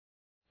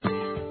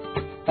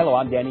Hello,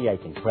 I'm Danny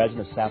Aiken,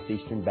 President of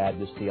Southeastern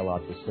Baptist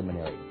Theological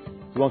Seminary.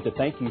 We want to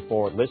thank you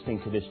for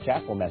listening to this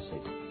chapel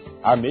message.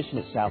 Our mission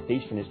at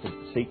Southeastern is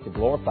to seek to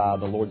glorify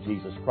the Lord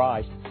Jesus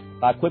Christ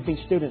by equipping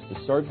students to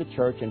serve the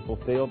church and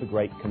fulfill the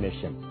Great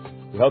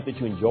Commission. We hope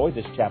that you enjoy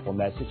this chapel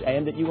message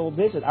and that you will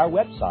visit our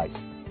website.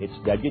 It's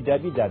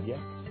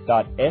www.sebts.edu.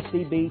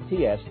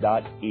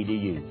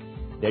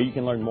 There you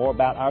can learn more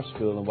about our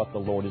school and what the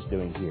Lord is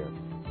doing here.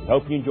 We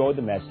hope you enjoyed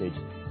the message.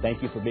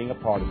 Thank you for being a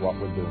part of what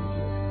we're doing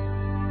here.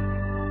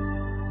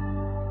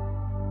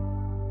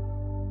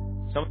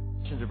 Some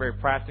questions are very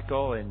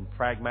practical and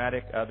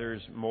pragmatic,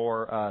 others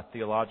more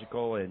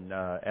theological and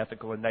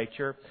ethical in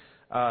nature.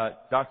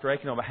 Dr.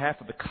 Aiken, on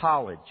behalf of the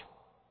college,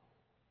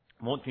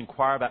 I want to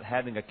inquire about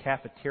having a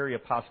cafeteria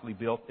possibly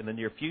built in the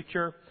near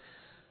future.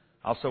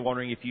 Also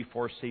wondering if you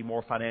foresee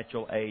more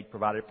financial aid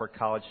provided for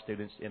college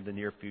students in the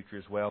near future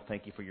as well.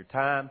 Thank you for your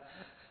time.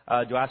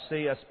 Do I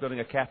see us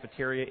building a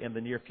cafeteria in the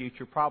near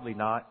future? Probably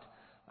not.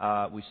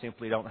 We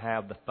simply don't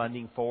have the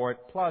funding for it.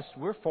 Plus,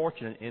 we're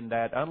fortunate in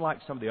that, unlike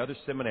some of the other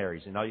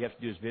seminaries, and all you have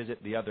to do is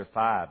visit the other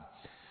 5,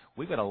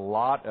 we've got a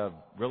lot of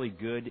really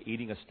good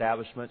eating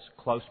establishments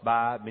close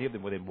by, many of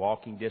them within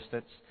walking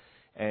distance,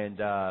 and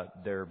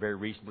they're very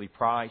reasonably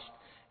priced.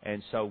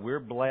 And so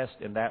we're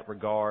blessed in that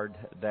regard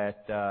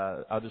that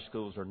other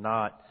schools are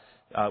not.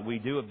 We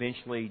do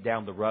eventually,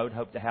 down the road,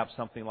 hope to have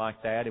something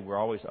like that, and we're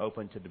always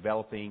open to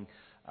developing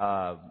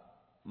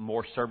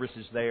more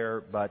services there,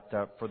 but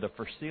for the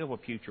foreseeable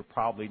future,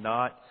 probably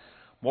not.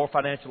 More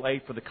financial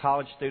aid for the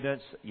college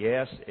students,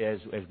 yes, as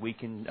we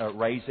can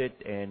raise it,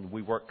 and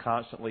we work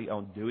constantly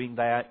on doing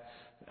that,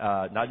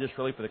 not just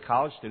really for the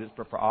college students,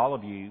 but for all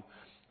of you.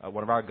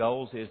 One of our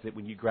goals is that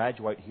when you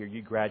graduate here,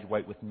 you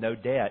graduate with no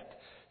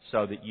debt,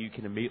 so that you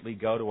can immediately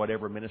go to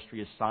whatever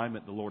ministry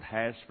assignment the Lord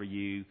has for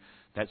you.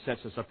 That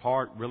sets us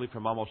apart really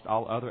from almost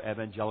all other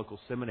evangelical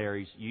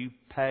seminaries. You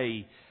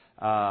pay,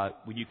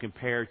 when you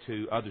compare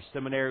to other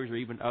seminaries or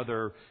even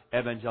other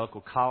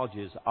evangelical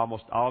colleges,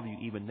 almost all of you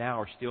even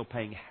now are still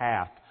paying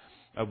half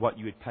of what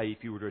you would pay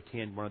if you were to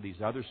attend one of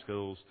these other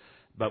schools.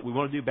 But we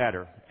want to do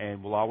better,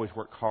 and we'll always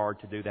work hard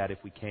to do that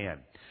if we can.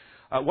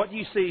 What do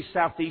you see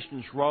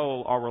Southeastern's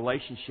role or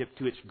relationship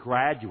to its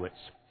graduates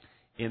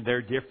in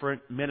their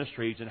different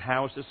ministries, and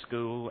how is the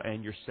school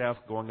and yourself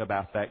going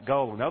about that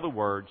goal? In other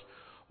words,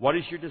 what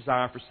is your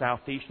desire for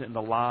Southeastern in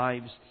the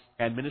lives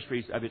and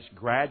ministries of its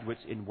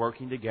graduates in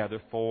working together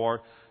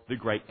for the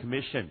Great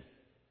Commission?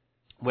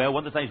 Well,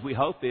 one of the things we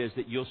hope is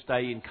that you'll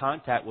stay in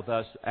contact with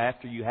us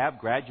after you have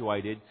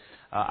graduated.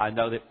 I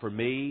know that for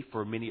me,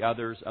 for many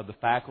others of the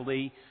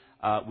faculty,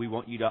 we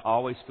want you to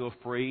always feel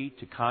free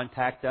to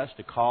contact us,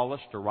 to call us,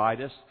 to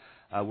write us.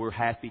 We're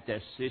happy to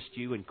assist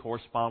you and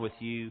correspond with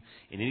you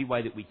in any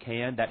way that we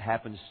can. That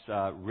happens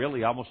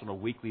really almost on a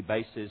weekly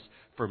basis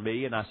for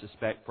me, and I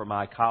suspect for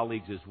my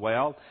colleagues as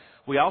well.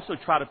 We also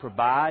try to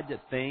provide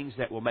things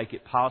that will make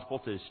it possible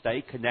to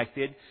stay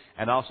connected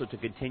and also to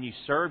continue to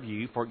serve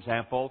you. For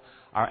example,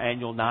 our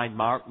annual 9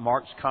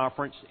 Marks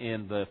conference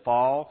in the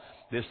fall.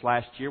 This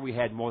last year we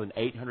had more than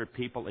 800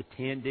 people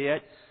attend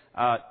it.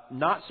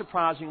 Not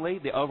surprisingly,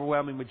 the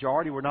overwhelming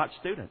majority were not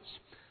students.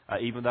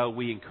 Even though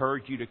we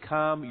encourage you to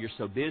come, you're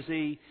so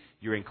busy,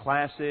 you're in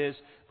classes.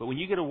 But when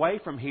you get away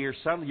from here,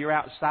 suddenly you're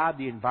outside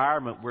the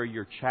environment where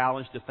you're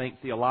challenged to think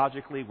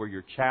theologically, where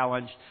you're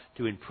challenged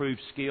to improve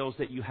skills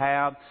that you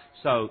have.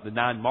 So the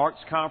 9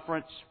 Marks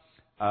Conference,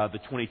 the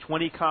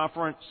 2020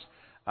 Conference.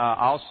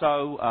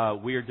 Also,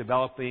 we are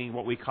developing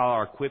what we call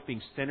our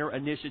Equipping Center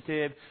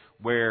Initiative,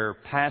 where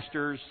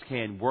pastors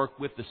can work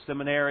with the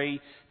seminary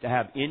to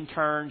have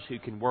interns who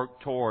can work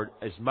toward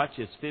as much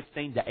as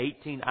 15 to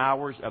 18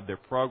 hours of their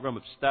program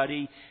of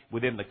study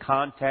within the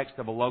context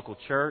of a local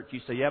church.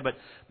 You say, yeah, but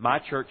my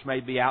church may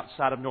be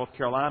outside of North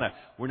Carolina.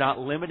 We're not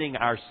limiting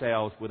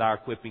ourselves with our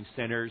equipping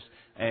centers.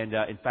 And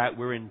in fact,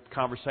 we're in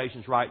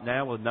conversations right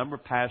now with a number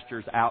of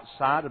pastors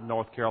outside of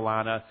North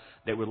Carolina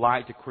that would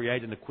like to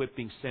create an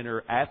equipping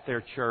center at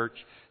their church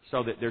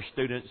so that their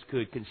students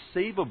could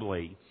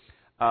conceivably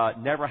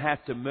never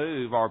have to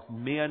move, or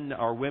men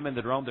or women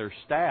that are on their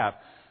staff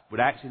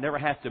would actually never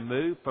have to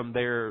move from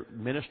their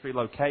ministry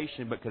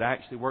location, but could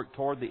actually work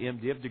toward the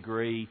MDiv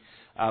degree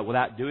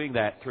without doing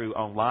that through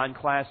online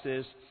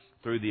classes,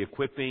 through the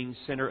Equipping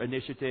Center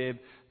Initiative,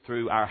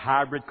 through our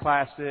hybrid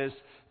classes,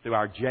 through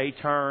our J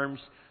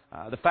terms.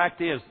 The fact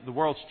is, the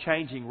world's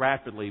changing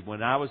rapidly.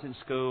 When I was in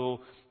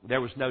school,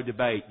 there was no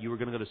debate. You were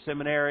going to go to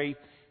seminary.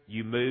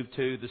 You moved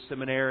to the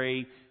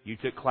seminary. You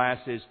took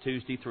classes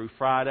Tuesday through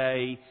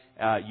Friday.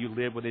 You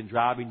lived within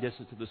driving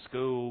distance of the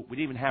school. We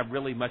didn't even have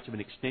really much of an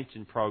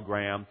extension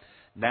program.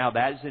 Now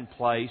that is in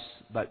place,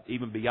 but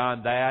even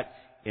beyond that,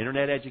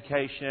 internet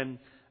education,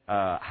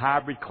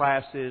 hybrid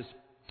classes,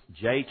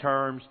 J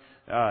terms,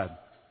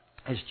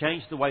 has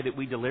changed the way that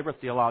we deliver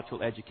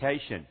theological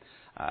education.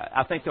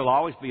 I think there'll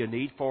always be a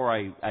need for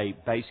a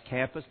base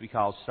campus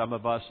because some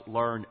of us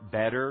learn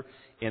better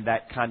in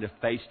that kind of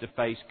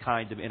face-to-face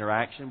kind of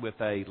interaction with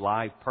a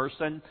live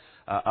person.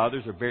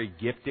 Others are very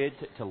gifted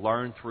to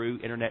learn through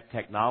internet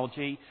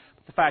technology.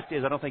 the fact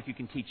is, I don't think you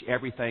can teach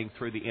everything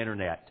through the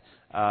Internet.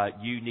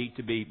 You need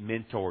to be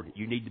mentored.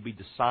 You need to be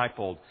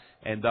discipled.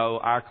 And though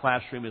our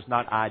classroom is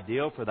not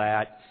ideal for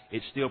that,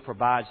 it still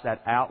provides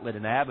that outlet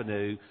and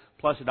avenue.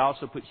 Plus, it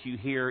also puts you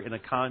here in a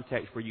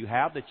context where you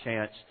have the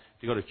chance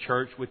to go to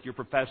church with your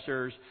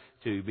professors,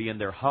 to be in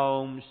their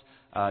homes,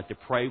 to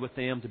pray with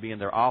them, to be in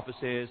their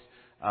offices.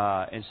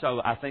 And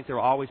so I think there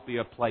will always be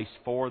a place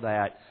for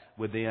that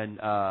within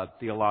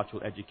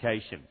theological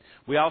education.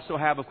 We also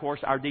have, of course,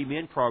 our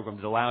DMin program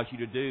that allows you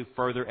to do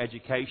further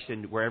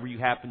education wherever you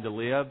happen to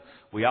live.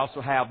 We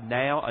also have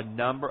now a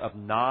number of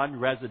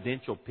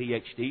non-residential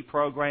PhD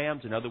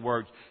programs. In other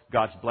words,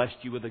 God's blessed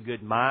you with a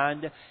good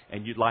mind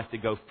and you'd like to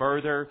go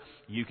further.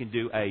 You can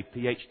do a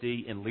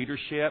PhD in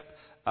leadership.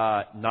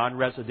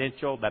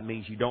 Non-residential, that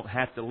means you don't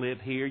have to live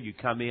here. You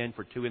come in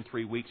for 2 and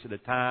 3 weeks at a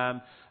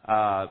time,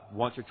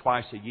 once or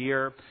twice a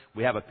year.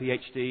 We have a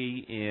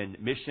PhD in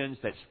missions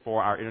that's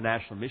for our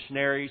international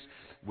missionaries.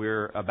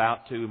 We're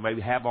about to, maybe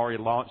have already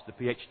launched the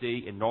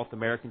PhD in North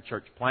American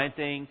church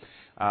planting.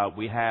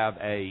 We have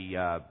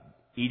a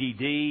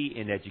EDD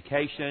in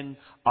education.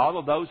 All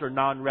of those are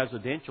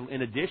non-residential,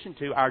 in addition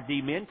to our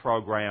DMin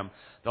program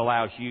that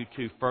allows you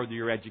to further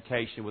your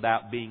education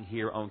without being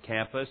here on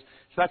campus.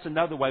 So that's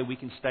another way we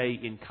can stay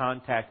in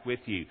contact with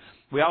you.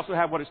 We also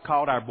have what is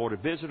called our Board of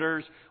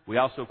Visitors. We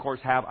also, of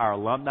course, have our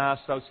Alumni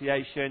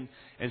Association.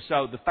 And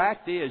so the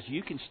fact is,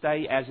 you can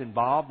stay as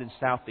involved in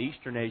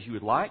Southeastern as you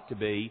would like to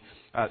be.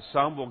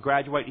 Some will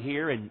graduate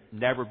here and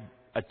never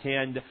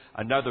attend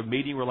another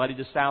meeting related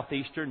to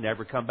Southeastern,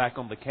 never come back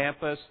on the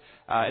campus,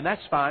 and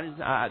that's fine.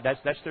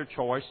 That's their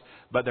choice.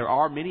 But there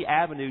are many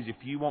avenues, if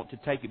you want to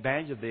take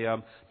advantage of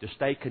them, to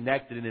stay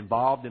connected and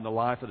involved in the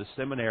life of the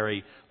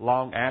seminary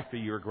long after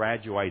you're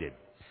graduated.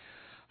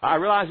 I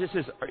realize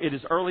it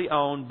is early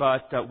on,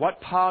 but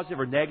what positive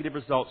or negative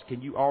results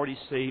can you already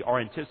see or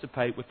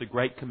anticipate with the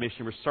Great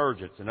Commission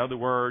resurgence? In other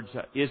words,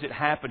 is it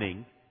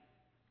happening,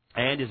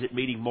 and is it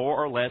meeting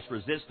more or less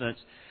resistance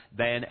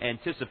than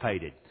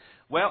anticipated?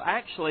 Well,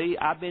 actually,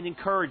 I've been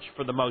encouraged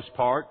for the most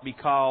part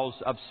because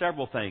of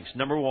several things.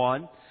 Number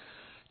one,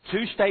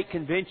 2 state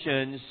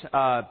conventions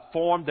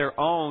formed their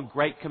own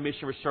Great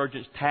Commission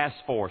Resurgence Task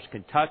Force,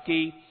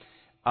 Kentucky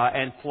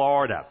and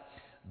Florida.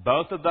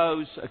 Both of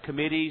those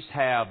committees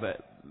have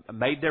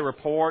made their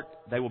report.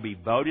 They will be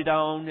voted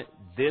on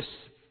this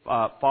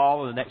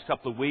fall in the next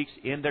couple of weeks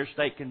in their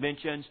state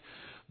conventions.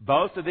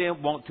 Both of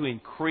them want to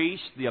increase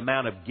the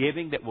amount of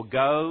giving that will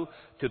go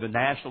to the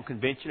National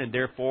Convention and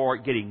therefore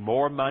getting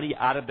more money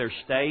out of their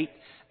state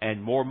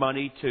and more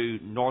money to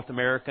North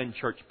American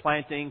church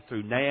planting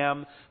through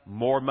NAM,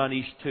 more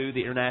monies to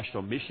the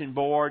International Mission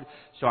Board.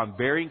 So I'm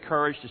very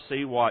encouraged to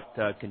see what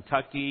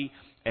Kentucky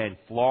and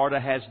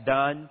Florida has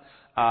done.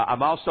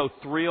 I'm also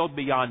thrilled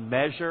beyond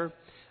measure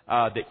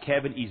that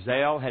Kevin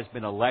Ezell has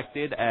been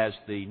elected as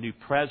the new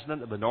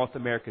president of the North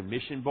American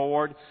Mission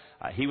Board.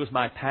 He was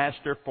my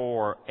pastor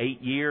for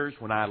 8 years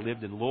when I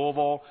lived in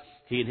Louisville.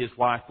 He and his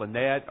wife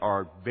Lynette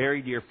are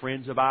very dear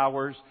friends of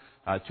ours.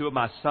 2 of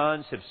my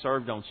sons have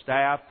served on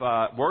staff,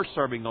 were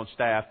serving on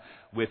staff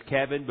with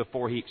Kevin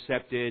before he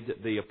accepted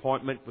the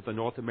appointment with the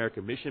North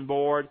American Mission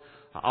Board.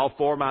 All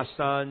 4 of my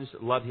sons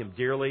love him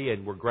dearly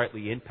and were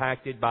greatly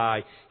impacted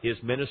by his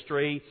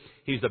ministry.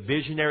 He's a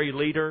visionary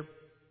leader.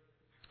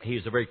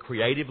 He's a very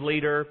creative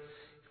leader.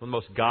 He's one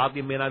of the most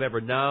godly men I've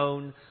ever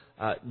known.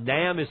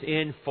 NAM is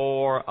in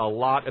for a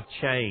lot of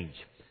change.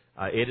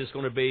 It is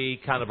going to be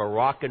kind of a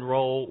rock and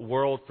roll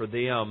world for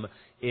them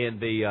in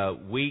the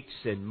weeks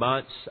and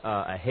months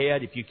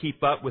ahead. If you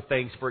keep up with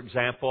things, for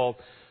example,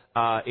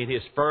 in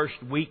his first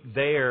week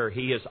there,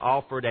 he has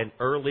offered an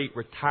early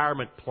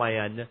retirement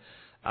plan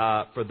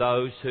for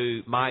those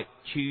who might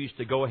choose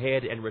to go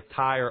ahead and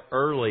retire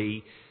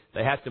early.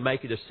 They have to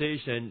make a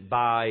decision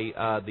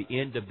by the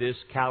end of this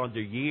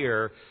calendar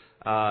year.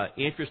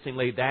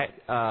 Interestingly,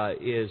 that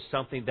is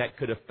something that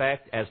could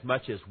affect as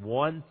much as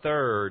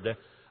 1/3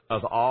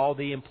 of all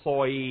the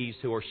employees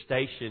who are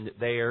stationed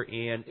there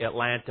in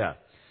Atlanta,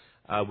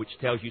 which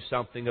tells you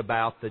something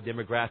about the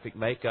demographic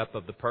makeup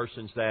of the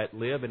persons that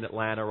live in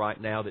Atlanta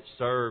right now that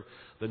serve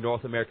the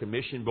North American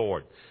Mission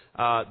Board.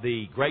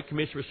 The Great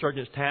Commission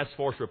Resurgence Task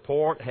Force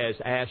report has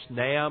asked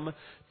NAM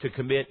to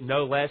commit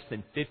no less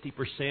than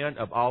 50%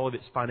 of all of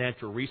its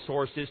financial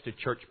resources to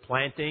church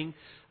planting.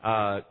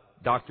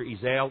 Dr.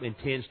 Ezell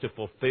intends to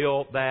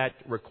fulfill that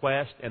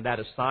request and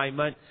that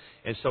assignment.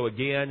 And so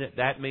again,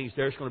 that means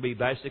there's going to be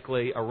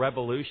basically a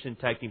revolution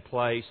taking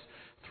place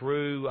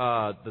through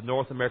the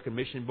North American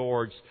Mission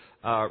Board's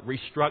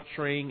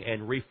restructuring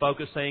and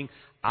refocusing.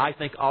 I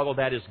think all of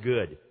that is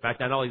good. In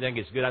fact, I not only think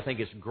it's good, I think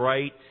it's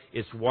great,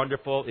 it's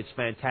wonderful, it's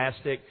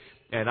fantastic.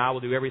 And I will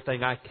do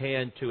everything I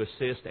can to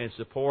assist and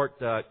support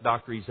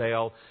Dr.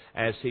 Ezell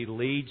as he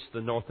leads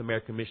the North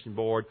American Mission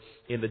Board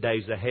in the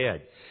days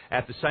ahead.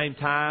 At the same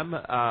time,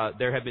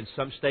 there have been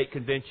some state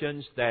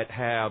conventions that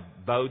have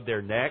bowed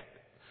their neck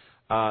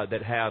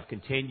that have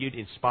continued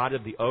in spite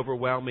of the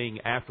overwhelming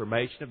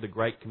affirmation of the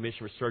Great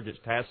Commission Resurgence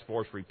Task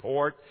Force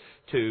report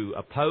to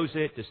oppose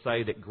it, to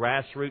say that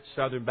grassroots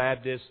Southern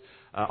Baptists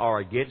are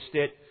against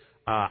it.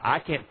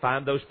 I can't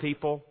find those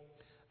people.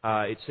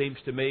 It seems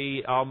to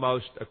me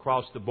almost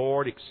across the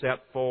board,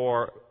 except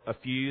for a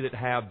few that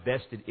have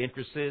vested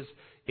interest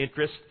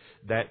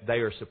that they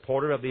are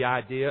supportive of the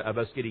idea of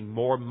us getting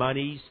more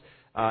monies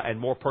and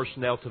more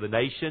personnel to the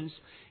nations,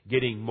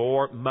 getting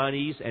more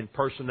monies and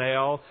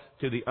personnel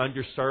to the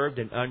underserved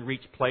and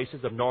unreached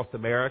places of North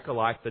America,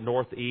 like the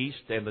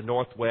Northeast and the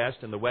Northwest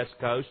and the West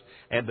Coast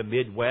and the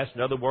Midwest.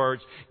 In other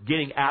words,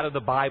 getting out of the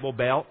Bible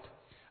Belt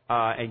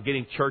and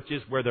getting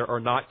churches where there are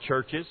not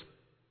churches.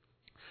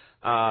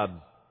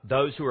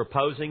 Those who are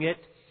opposing it,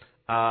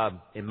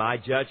 in my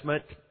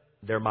judgment,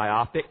 they're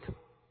myopic.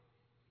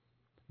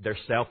 They're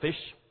selfish.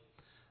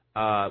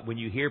 When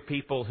you hear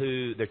people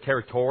they're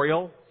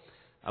territorial.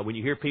 When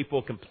you hear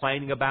people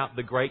complaining about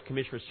the Great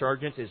Commission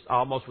Resurgence, it's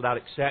almost without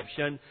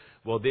exception,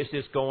 well, this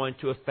is going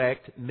to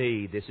affect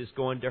me. This is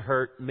going to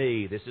hurt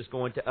me. This is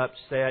going to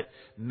upset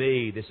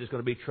me. This is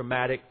going to be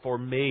traumatic for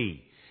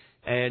me.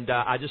 And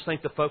I just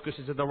think the focus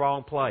is in the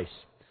wrong place.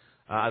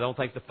 I don't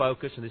think the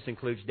focus, and this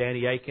includes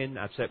Danny Akin,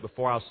 I've said it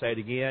before, I'll say it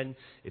again,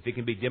 if it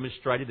can be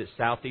demonstrated that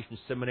Southeastern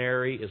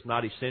Seminary is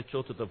not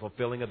essential to the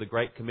fulfilling of the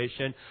Great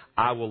Commission,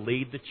 I will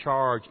lead the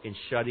charge in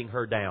shutting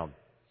her down.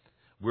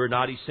 We're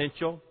not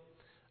essential.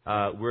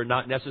 We're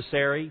not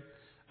necessary.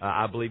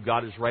 I believe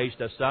God has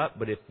raised us up,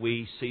 but if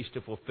we cease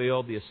to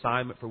fulfill the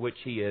assignment for which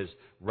He has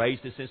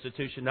raised this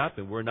institution up,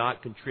 and we're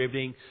not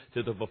contributing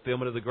to the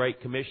fulfillment of the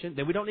Great Commission,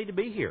 then we don't need to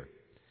be here.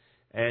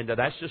 And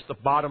that's just the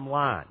bottom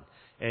line.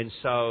 And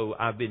so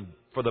I've been,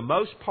 for the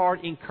most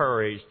part,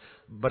 encouraged,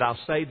 but I'll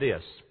say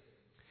this.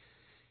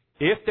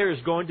 If there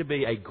is going to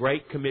be a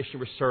Great Commission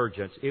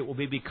resurgence, it will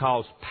be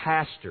because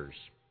pastors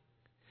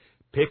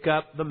pick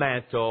up the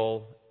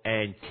mantle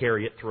and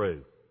carry it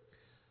through.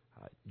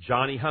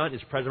 Johnny Hunt,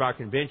 as president of our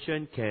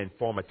convention, can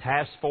form a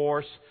task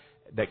force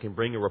that can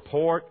bring a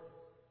report.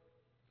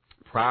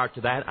 Prior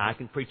to that, I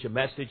can preach a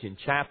message in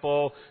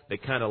chapel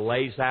that kind of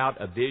lays out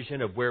a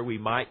vision of where we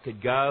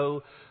could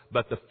go.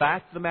 But the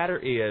fact of the matter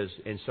is,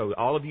 and so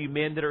all of you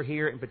men that are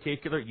here in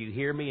particular, you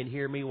hear me and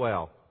hear me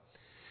well.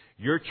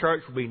 Your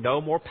church will be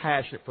no more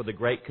passionate for the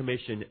Great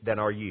Commission than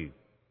are you.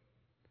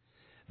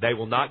 They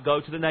will not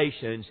go to the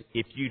nations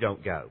if you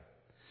don't go.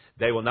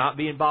 They will not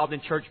be involved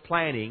in church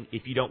planting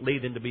if you don't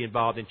lead them to be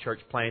involved in church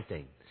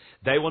planting.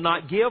 They will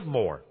not give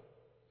more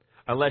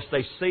unless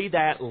they see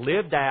that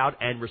lived out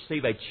and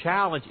receive a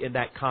challenge in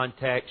that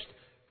context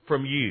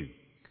from you.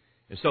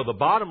 And so the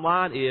bottom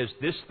line is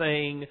this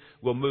thing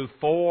will move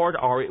forward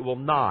or it will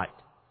not,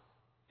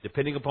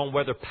 depending upon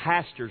whether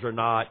pastors or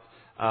not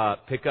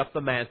pick up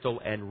the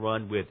mantle and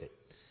run with it.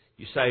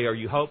 You say, are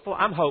you hopeful?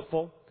 I'm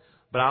hopeful.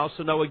 But I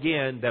also know,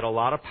 again, that a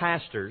lot of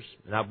pastors,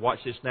 and I've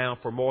watched this now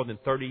for more than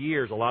 30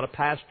 years, a lot of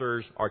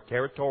pastors are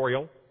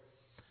territorial.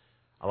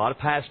 A lot of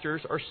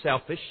pastors are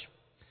selfish.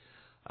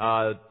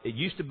 It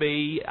used to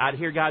be, I'd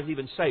hear guys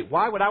even say,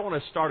 why would I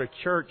want to start a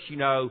church,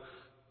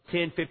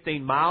 10,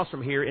 15 miles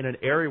from here in an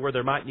area where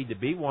there might need to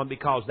be one,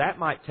 because that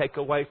might take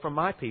away from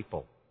my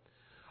people.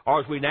 Or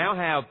as we now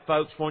have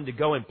folks wanting to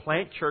go and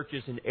plant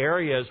churches in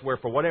areas where,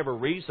 for whatever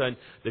reason,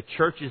 the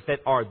churches that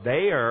are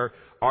there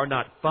are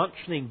not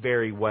functioning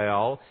very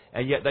well,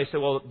 and yet they say,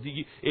 well,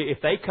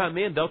 if they come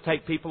in, they'll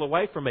take people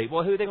away from me.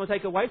 Well, who are they going to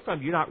take away from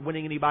you? You're not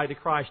winning anybody to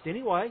Christ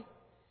anyway.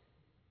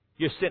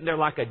 You're sitting there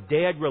like a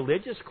dead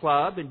religious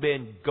club and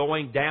been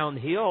going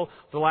downhill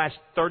for the last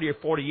 30 or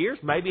 40 years.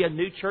 Maybe a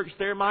new church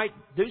there might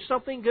do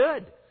something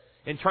good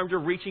in terms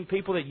of reaching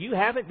people that you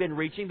haven't been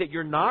reaching, that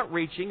you're not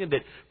reaching, and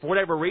that for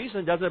whatever reason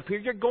it doesn't appear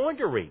you're going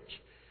to reach.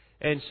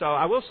 And so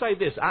I will say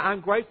this.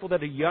 I'm grateful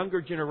that a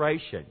younger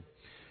generation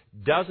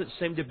doesn't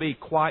seem to be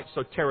quite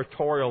so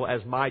territorial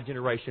as my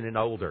generation and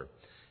older.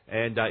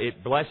 And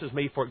it blesses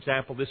me, for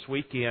example, this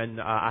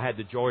weekend I had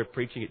the joy of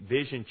preaching at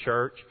Vision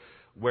Church,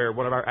 where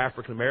one of our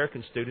African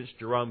American students,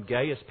 Jerome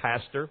Gay, is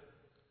pastor.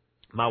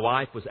 My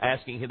wife was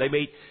asking him, they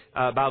meet,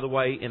 by the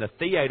way, in a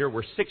theater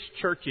where 6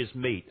 churches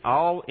meet,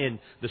 all in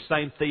the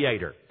same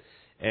theater.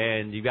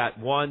 And you've got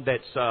one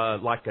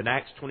that's like an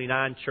Acts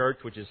 29 church,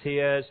 which is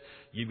his.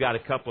 You've got a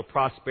couple of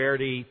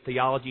prosperity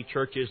theology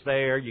churches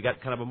there. You've got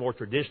kind of a more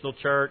traditional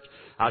church.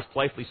 I was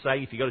playfully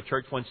saying, if you go to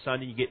church one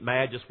Sunday, you get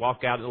mad, just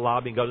walk out of the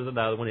lobby and go to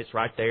another one. It's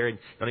right there, and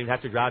you don't even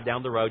have to drive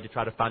down the road to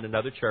try to find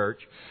another church.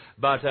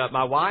 But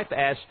my wife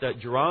asked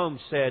Jerome,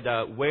 said,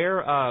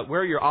 where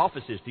are your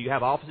offices? Do you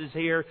have offices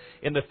here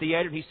in the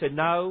theater? And he said,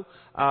 no,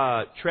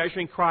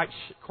 Treasuring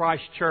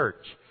Christ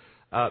Church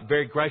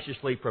very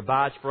graciously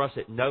provides for us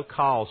at no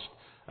cost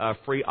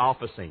free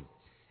officing.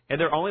 And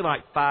they're only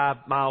like 5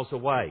 miles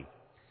away.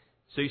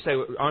 So you say,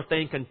 aren't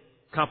they in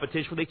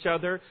competition with each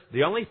other?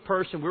 The only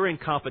person we're in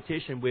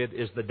competition with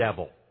is the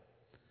devil.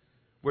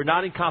 We're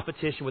not in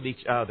competition with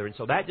each other. And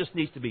so that just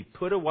needs to be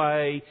put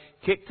away,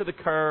 kicked to the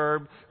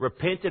curb,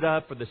 repented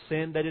of for the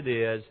sin that it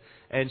is.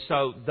 And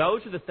so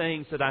those are the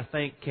things that I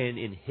think can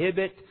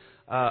inhibit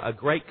a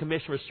Great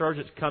Commission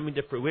resurgence coming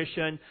to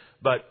fruition.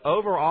 But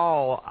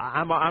overall,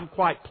 I'm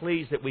quite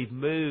pleased that we've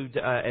moved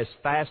as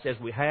fast as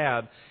we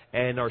have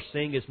and are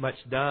seeing as much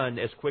done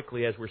as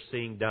quickly as we're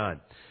seeing done.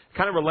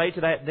 Kind of relate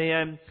to that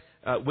then,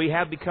 we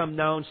have become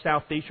known,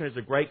 Southeastern, as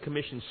a Great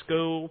Commission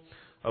school.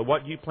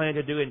 What do you plan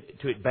to do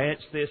to advance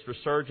this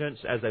resurgence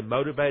as a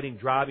motivating,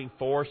 driving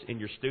force in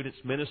your students'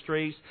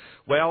 ministries?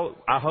 Well,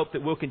 I hope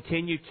that we'll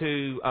continue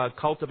to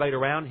cultivate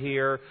around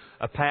here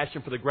a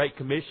passion for the Great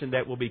Commission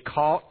that will be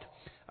caught.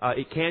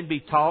 It can be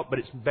taught, but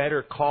it's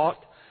better caught.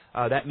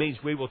 That means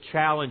we will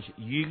challenge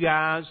you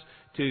guys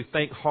to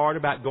think hard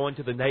about going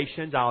to the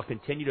nations. I'll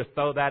continue to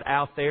throw that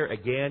out there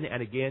again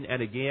and again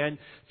and again.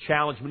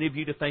 Challenge many of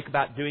you to think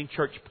about doing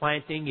church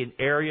planting in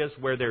areas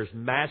where there's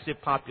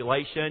massive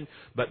population,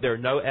 but there are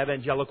no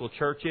evangelical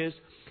churches.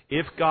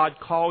 If God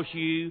calls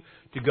you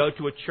to go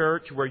to a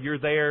church where you're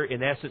there,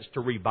 in essence, to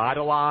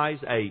revitalize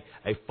a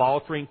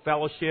faltering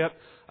fellowship,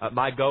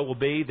 my goal will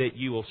be that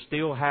you will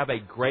still have a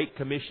Great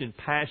Commission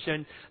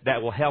passion that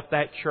will help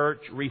that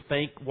church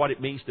rethink what it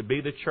means to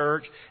be the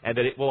church, and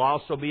that it will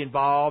also be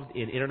involved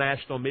in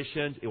international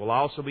missions. It will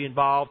also be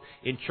involved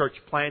in church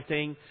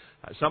planting.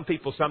 Some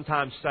people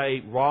sometimes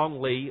say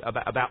wrongly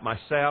about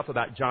myself,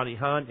 about Johnny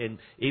Hunt, and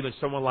even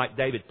someone like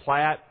David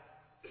Platt.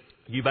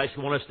 You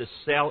basically want us to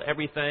sell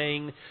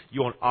everything.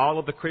 You want all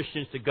of the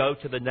Christians to go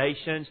to the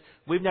nations.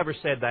 We've never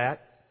said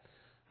that.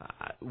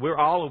 We're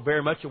all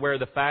very much aware of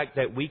the fact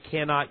that we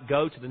cannot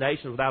go to the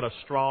nations without a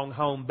strong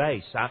home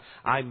base.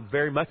 I'm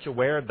very much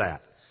aware of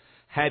that.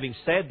 Having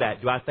said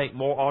that, do I think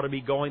more ought to be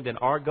going than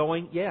are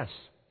going? Yes.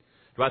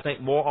 Do I think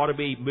more ought to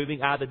be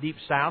moving out of the Deep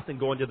South and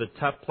going to the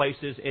tough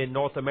places in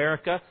North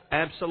America?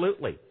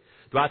 Absolutely.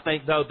 Do I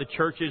think, though, the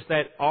churches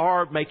that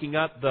are making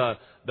up the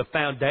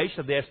foundation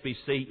of the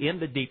SBC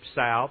in the Deep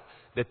South,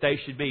 that they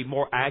should be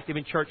more active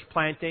in church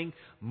planting,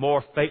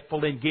 more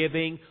faithful in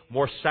giving,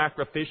 more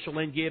sacrificial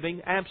in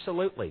giving?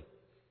 Absolutely.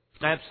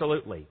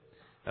 Absolutely.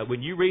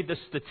 When you read the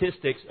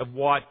statistics of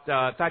what,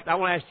 in fact, I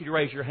want to ask you to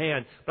raise your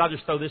hand, but I'll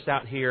just throw this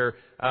out here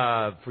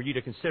for you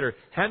to consider.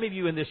 How many of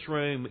you in this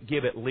room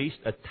give at least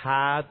a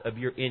tithe of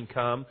your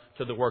income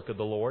to the work of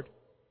the Lord?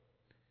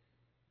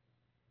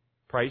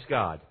 Praise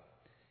God.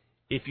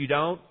 If you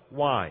don't,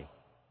 why?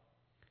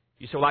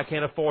 You say, well, I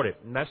can't afford it.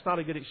 And that's not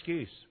a good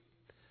excuse.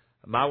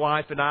 My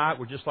wife and I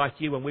were just like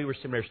you when we were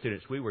seminary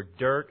students. We were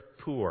dirt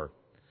poor.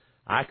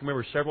 I can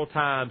remember several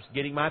times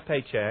getting my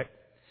paycheck,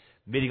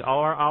 meeting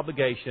all our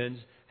obligations,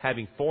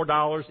 having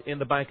 $4 in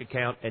the bank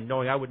account, and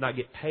knowing I would not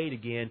get paid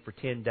again for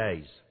 10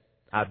 days.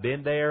 I've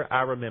been there,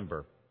 I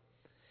remember.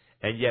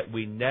 And yet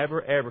we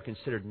never ever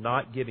considered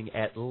not giving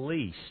at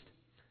least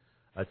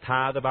a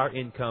tithe of our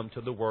income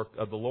to the work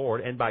of the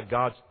Lord. And by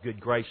God's good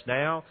grace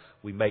now,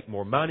 we make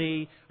more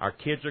money. Our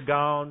kids are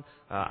gone.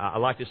 I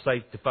like to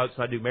say to folks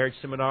when I do marriage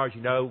seminars,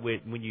 you know,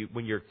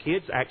 when your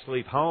kids actually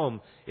leave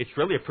home, it's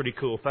really a pretty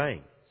cool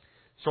thing.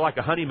 It's sort of like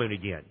a honeymoon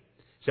again.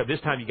 Except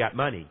this time you got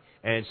money.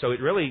 And so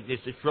it's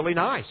really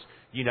nice.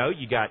 You know,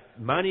 you got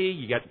money,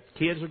 you got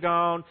kids are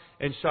gone.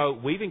 And so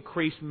we've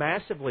increased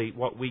massively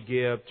what we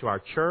give to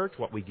our church,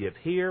 what we give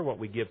here, what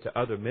we give to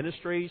other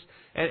ministries.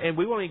 And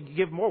we want to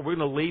give more. We're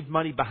going to leave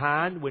money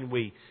behind when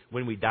we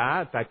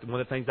die. In fact, one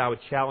of the things I would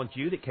challenge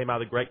you that came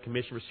out of the Great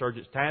Commission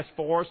Resurgence Task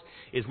Force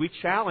is we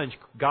challenge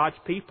God's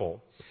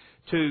people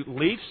to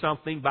leave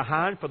something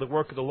behind for the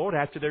work of the Lord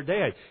after they're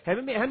dead. How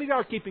many of you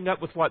are keeping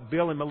up with what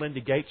Bill and Melinda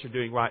Gates are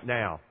doing right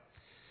now?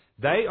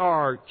 They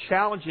are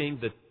challenging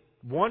the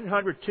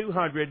 100,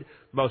 200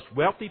 most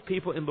wealthy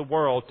people in the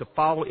world to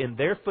follow in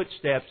their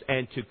footsteps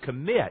and to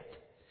commit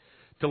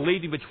to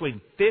leaving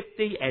between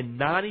 50 and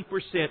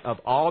 90% of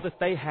all that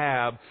they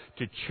have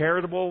to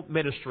charitable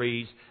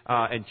ministries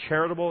and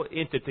charitable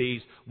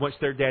entities once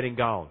they're dead and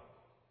gone.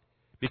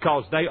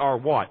 Because they are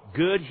what?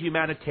 Good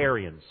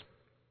humanitarians.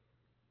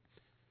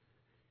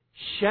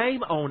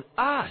 Shame on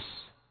us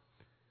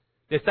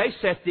that they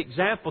set the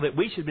example that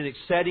we should have been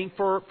setting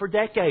for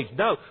decades.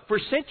 No, for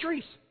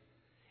centuries.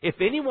 If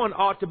anyone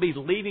ought to be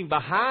leaving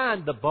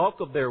behind the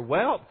bulk of their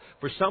wealth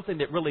for something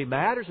that really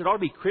matters, it ought to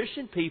be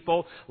Christian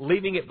people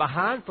leaving it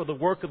behind for the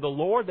work of the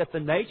Lord, that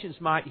the nations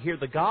might hear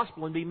the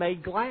gospel and be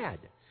made glad.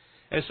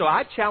 And so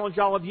I challenge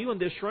all of you in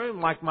this room,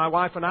 like my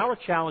wife and I were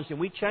challenged, and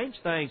we changed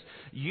things.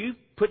 You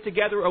put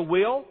together a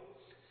will,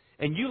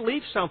 and you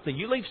leave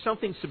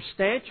something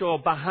substantial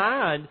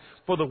behind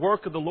for the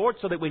work of the Lord,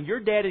 so that when you're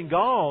dead and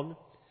gone,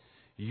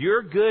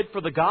 your good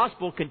for the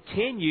gospel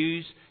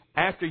continues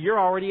after you're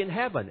already in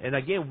heaven. And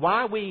again,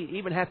 why we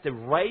even have to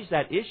raise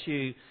that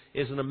issue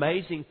is an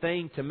amazing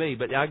thing to me.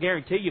 But I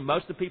guarantee you,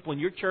 most of the people in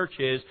your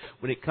churches,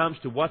 when it comes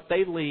to what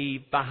they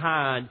leave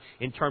behind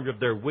in terms of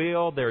their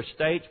will, their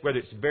estates, whether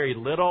it's very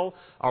little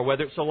or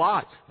whether it's a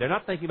lot, they're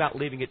not thinking about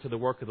leaving it to the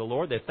work of the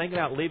Lord. They're thinking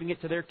about leaving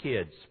it to their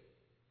kids.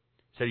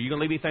 So are you going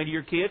to leave anything to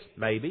your kids?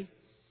 Maybe.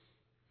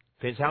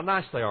 Depends how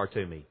nice they are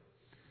to me.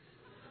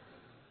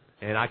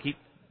 And I keep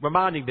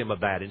reminding them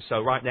of that. And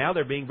so right now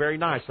they're being very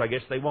nice, so I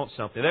guess they want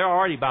something. They're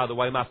already, by the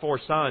way, my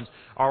 4 sons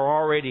are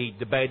already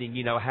debating,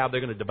 how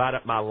they're going to divide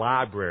up my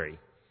library.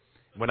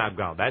 when I'm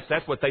gone.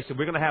 That's what they said.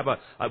 We're going to have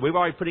we've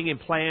already putting in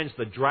plans,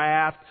 the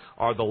draft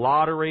or the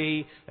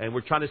lottery, and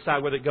we're trying to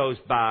decide whether it goes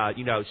by,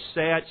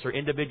 sets or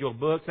individual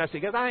books. And I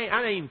said, I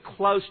ain't even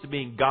close to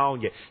being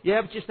gone yet.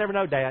 Yeah, but you just never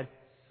know, Dad.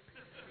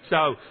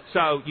 So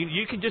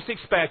you can just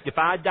expect, if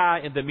I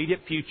die in the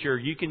immediate future,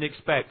 you can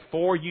expect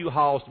 4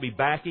 U-Hauls to be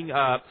backing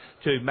up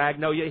to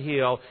Magnolia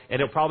Hill,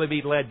 and it'll probably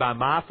be led by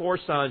my 4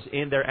 sons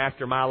in there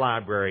after my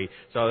library.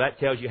 So that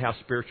tells you how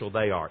spiritual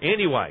they are.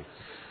 Anyway,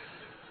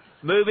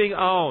 moving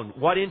on.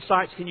 What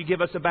insights can you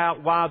give us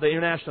about why the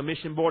International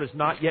Mission Board has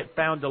not yet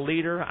found a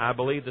leader? I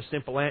believe the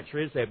simple answer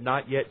is they have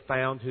not yet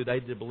found who they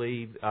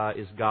believe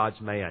is God's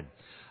man.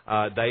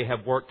 They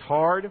have worked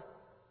hard.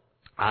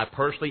 I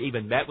personally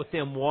even met with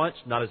them once,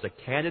 not as a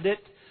candidate,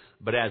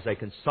 but as a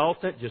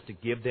consultant, just to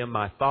give them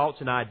my thoughts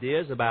and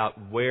ideas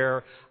about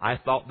where I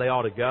thought they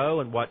ought to go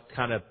and what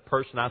kind of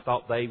person I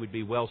thought they would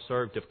be well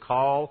served to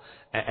call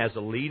as a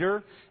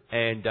leader.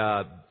 And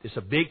it's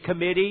a big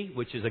committee,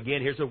 which is,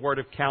 again, here's a word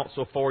of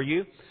counsel for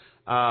you.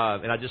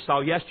 And I just saw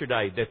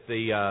yesterday that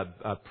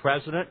the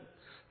president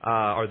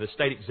or the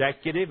state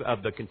executive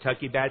of the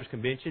Kentucky Baptist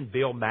Convention,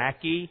 Bill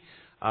Mackey,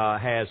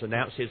 has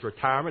announced his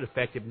retirement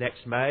effective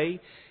next May.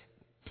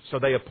 So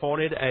they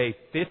appointed a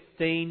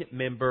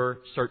 15-member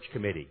search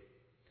committee.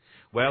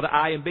 Well, the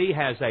IMB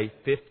has a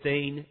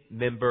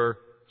 15-member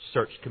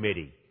search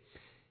committee.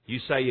 You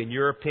say, in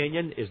your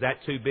opinion, is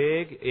that too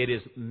big? It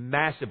is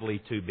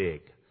massively too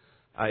big.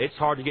 It's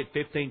hard to get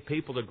 15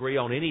 people to agree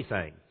on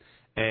anything.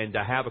 And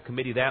to have a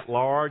committee that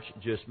large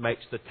just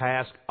makes the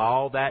task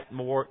all that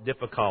more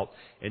difficult.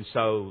 And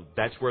so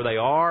that's where they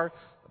are.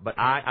 But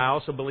I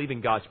also believe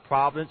in God's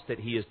providence that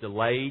He has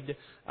delayed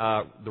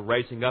the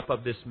raising up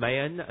of this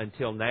man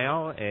until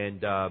now.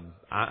 And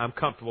I'm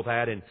comfortable with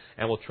that and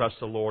will trust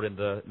the Lord in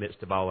the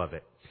midst of all of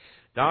it.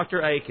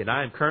 Dr. Aiken,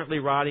 I am currently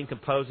writing,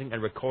 composing,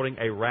 and recording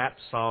a rap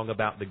song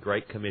about the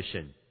Great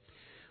Commission.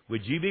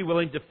 Would you be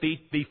willing to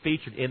be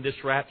featured in this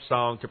rap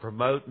song to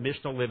promote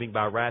missional living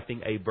by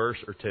rapping a verse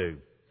or two?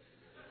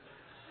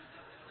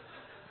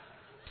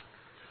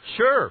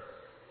 Sure.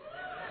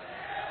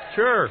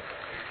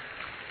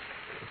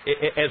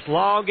 As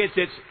long as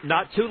it's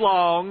not too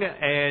long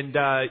and,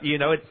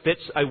 it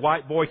fits a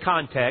white boy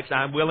context,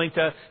 I'm willing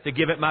to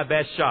give it my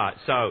best shot.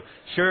 So,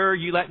 sure,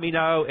 you let me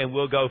know and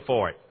we'll go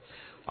for it.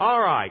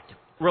 All right.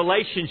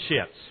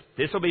 Relationships.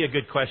 This will be a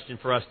good question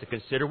for us to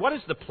consider. What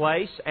is the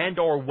place and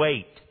or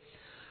weight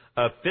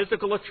of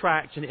physical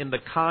attraction in the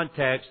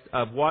context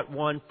of what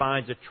one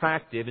finds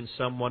attractive in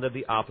someone of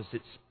the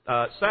opposite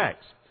sex?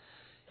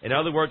 In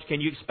other words,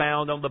 can you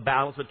expound on the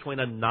balance between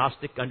a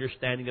Gnostic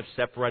understanding of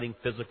separating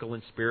physical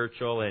and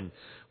spiritual, and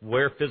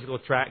where physical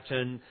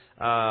attraction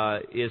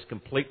is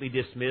completely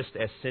dismissed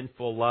as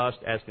sinful lust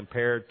as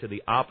compared to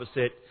the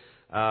opposite,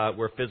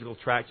 where physical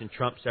attraction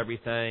trumps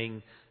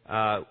everything?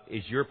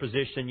 Is your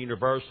position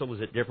universal? Is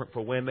it different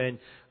for women?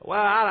 Well,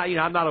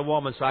 I'm not a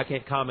woman, so I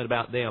can't comment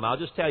about them. I'll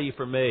just tell you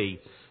for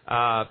me,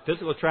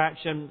 physical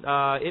attraction,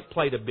 it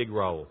played a big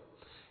role.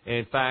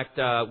 In fact,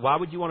 why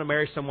would you want to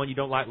marry someone you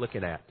don't like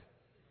looking at?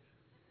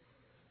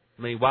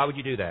 I mean, why would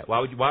you do that? Why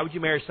would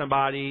you marry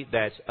somebody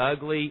that's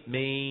ugly,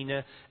 mean,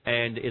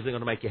 and isn't going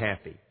to make you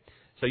happy?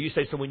 So you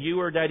say, so when you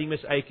were dating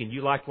Miss Aiken,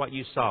 you liked what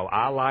you saw.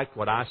 I liked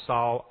what I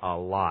saw a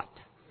lot.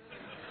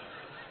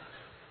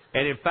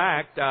 And in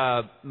fact,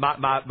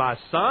 my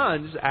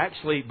sons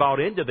actually bought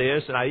into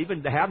this, and I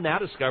even have now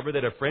discovered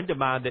that a friend of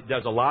mine that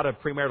does a lot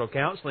of premarital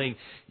counseling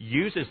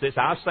uses this.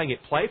 I was saying it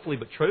playfully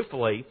but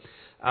truthfully.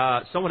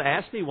 Someone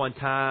asked me one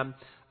time,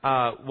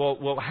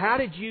 well, how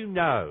did you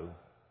know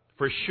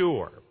for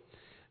sure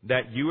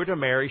that you were to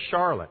marry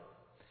Charlotte?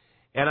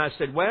 And I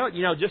said, well,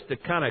 just to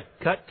kind of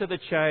cut to the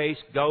chase,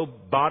 go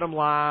bottom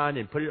line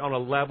and put it on a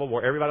level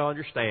where everybody will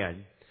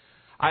understand,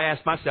 I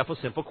asked myself a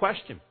simple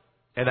question.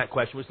 And that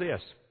question was this: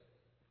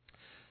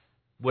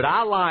 would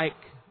I like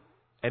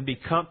and be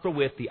comfortable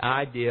with the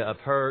idea of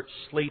her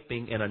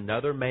sleeping in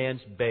another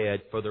man's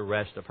bed for the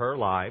rest of her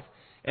life?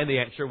 And the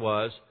answer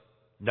was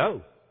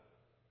no.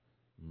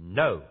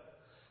 No.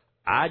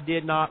 I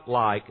did not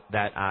like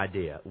that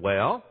idea.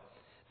 Well,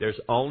 there's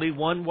only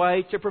one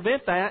way to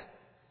prevent that.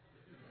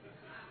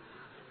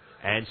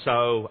 And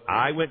so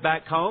I went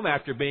back home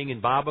after being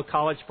in Bible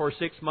college for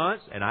 6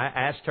 months, and I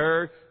asked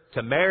her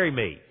to marry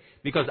me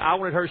because I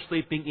wanted her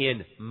sleeping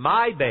in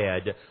my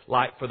bed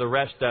like for the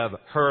rest of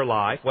her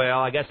life. Well,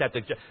 I guess at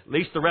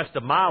least the rest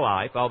of my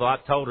life, although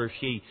I've told her if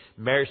she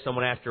marries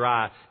someone after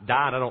I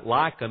die and I don't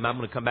like them, I'm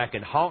going to come back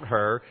and haunt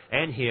her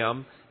and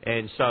him.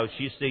 And so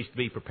she needs to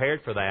be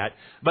prepared for that.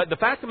 But the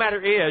fact of the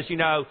matter is,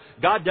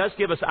 God does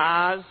give us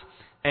eyes.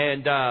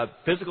 And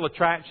physical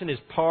attraction is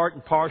part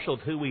and parcel of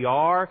who we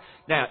are.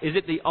 Now, is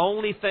it the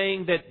only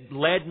thing that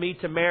led me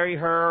to marry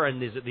her?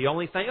 And is it the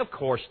only thing? Of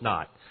course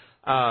not.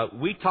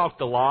 We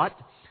talked a lot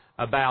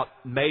about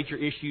major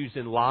issues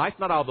in life,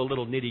 not all the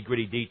little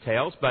nitty-gritty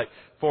details, but,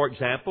 for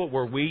example,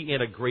 were we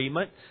in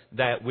agreement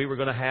that we were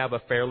going to have a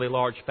fairly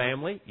large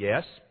family?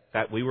 Yes.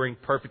 That we were in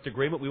perfect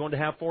agreement. We wanted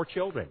to have 4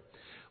 children.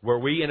 Were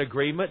we in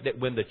agreement that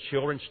when the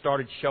children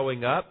started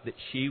showing up that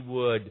she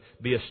would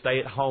be a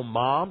stay-at-home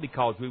mom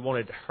because we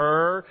wanted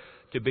her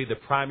to be the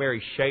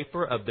primary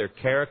shaper of their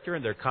character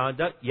and their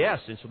conduct? Yes.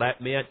 And so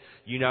that meant,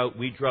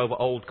 we drove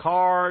old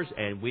cars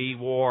and we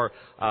wore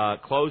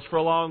clothes for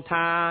a long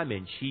time,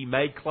 and she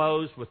made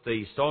clothes with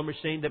the sewing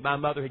machine that my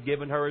mother had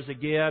given her as a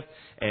gift,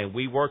 and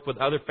we worked with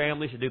other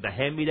families to do the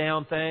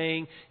hand-me-down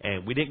thing,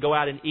 and we didn't go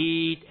out and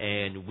eat,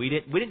 and we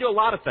didn't do a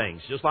lot of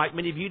things, just like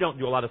many of you don't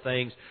do a lot of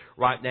things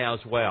right now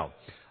as well.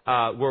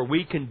 Were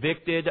we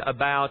convicted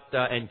about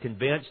and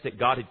convinced that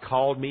God had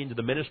called me into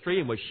the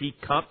ministry, and was she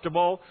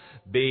comfortable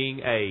being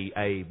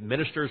a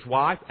minister's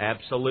wife?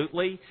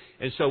 Absolutely.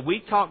 And so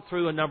we talked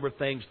through a number of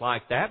things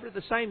like that, but at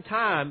the same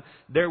time,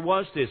 there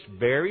was this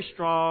very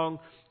strong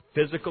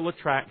physical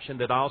attraction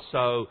that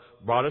also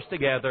brought us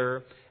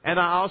together, and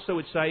I also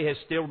would say has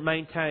still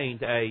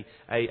maintained a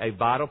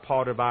vital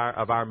part of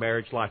our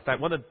marriage life. In fact,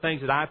 one of the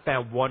things that I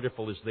found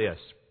wonderful is this.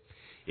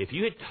 If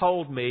you had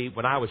told me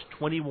when I was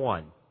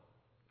 21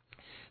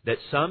 that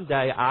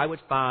someday I would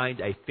find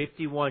a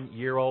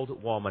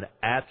 51-year-old woman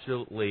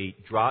absolutely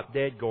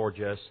drop-dead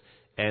gorgeous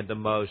and the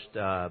most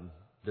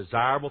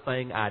desirable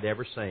thing I'd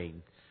ever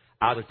seen,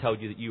 I would have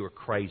told you that you were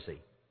crazy.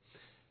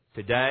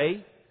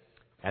 Today,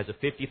 as a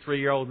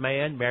 53-year-old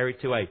man married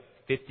to a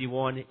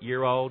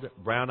 51-year-old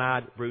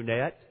brown-eyed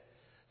brunette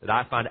that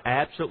I find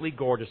absolutely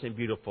gorgeous and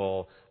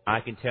beautiful,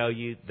 I can tell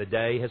you the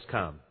day has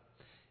come.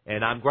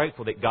 And I'm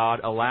grateful that God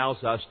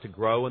allows us to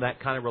grow in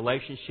that kind of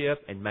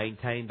relationship and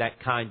maintain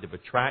that kind of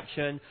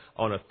attraction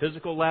on a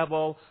physical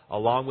level,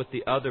 along with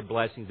the other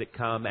blessings that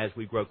come as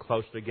we grow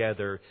closer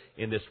together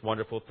in this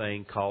wonderful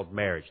thing called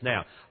marriage.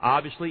 Now,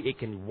 obviously, it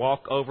can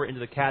walk over into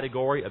the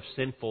category of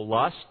sinful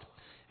lust,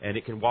 and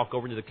it can walk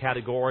over into the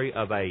category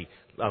of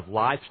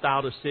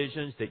lifestyle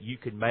decisions that you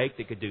could make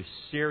that could do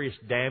serious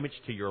damage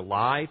to your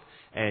life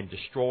and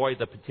destroy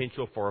the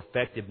potential for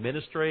effective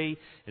ministry.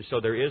 And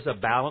so there is a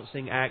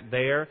balancing act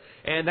there.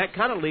 And that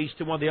kind of leads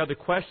to one of the other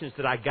questions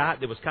that I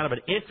got that was kind of an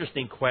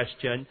interesting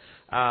question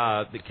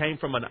that came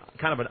from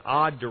kind of an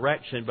odd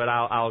direction, but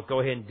I'll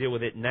go ahead and deal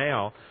with it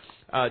now.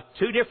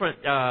 Two different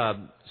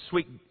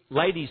sweet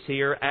ladies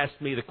here asked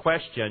me the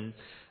question,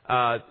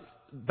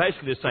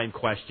 basically the same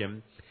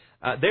question.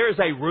 There is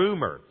a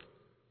rumor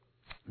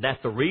that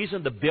the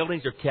reason the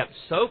buildings are kept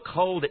so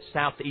cold at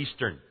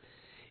Southeastern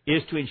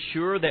is to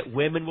ensure that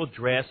women will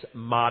dress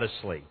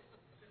modestly.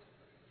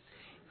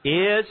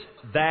 Is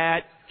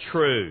that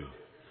true?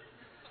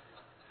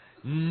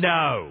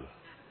 No.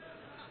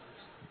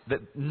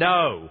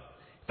 No.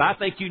 If I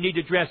think you need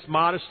to dress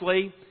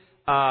modestly,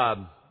 I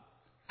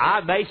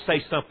may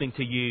say something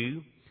to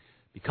you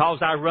because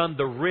I run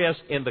the risk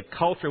in the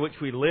culture in which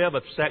we live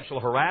of sexual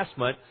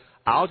harassment.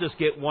 I'll just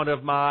get one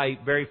of my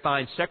very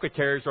fine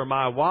secretaries or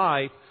my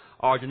wife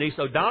or Denise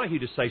O'Donohue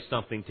to say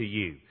something to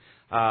you.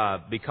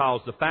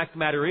 Because the fact of the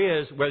matter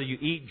is, whether you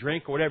eat,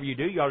 drink, or whatever you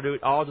do, you ought to do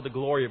it all to the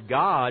glory of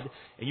God.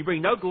 And you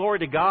bring no glory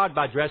to God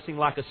by dressing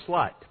like a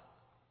slut.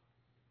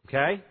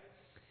 Okay?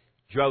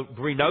 You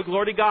bring no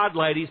glory to God,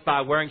 ladies,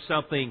 by wearing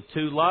something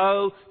too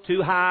low,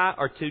 too high,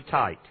 or too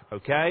tight.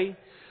 Okay?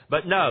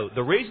 But no,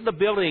 the reason the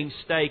buildings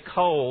stay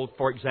cold,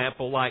 for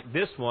example, like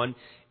this one,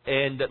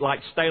 and like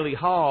Staley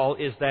Hall,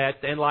 is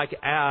that, and like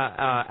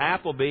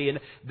Appleby, and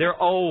they're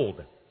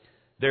old.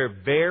 They're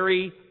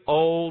very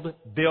old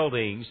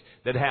buildings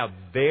that have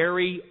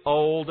very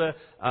old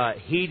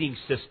heating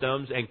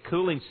systems and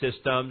cooling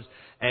systems,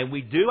 and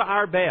we do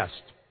our best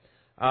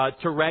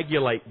to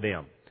regulate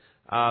them.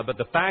 But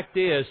the fact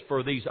is,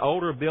 for these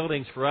older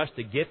buildings, for us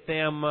to get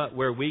them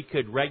where we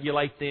could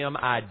regulate them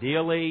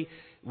ideally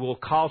will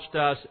cost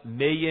us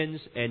millions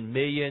and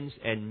millions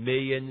and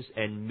millions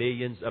and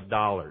millions of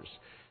dollars.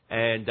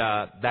 And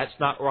that's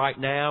not right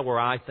now where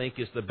I think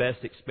is the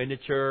best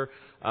expenditure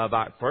of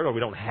our, we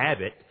don't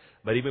have it.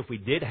 But even if we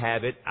did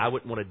have it, I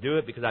wouldn't want to do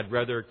it because I'd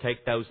rather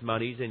take those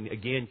monies and,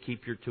 again,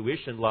 keep your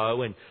tuition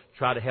low and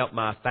try to help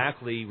my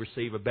faculty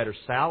receive a better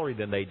salary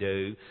than they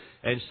do.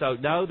 And so,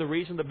 no, the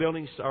reason the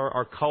buildings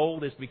are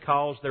cold is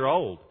because they're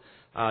old.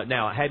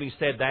 Now, having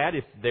said that,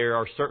 if there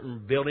are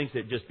certain buildings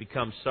that just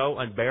become so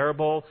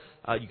unbearable,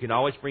 you can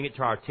always bring it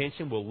to our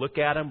attention. We'll look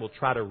at them. We'll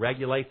try to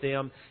regulate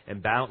them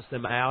and balance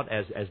them out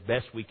as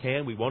best we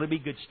can. We want to be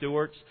good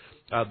stewards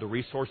of the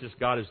resources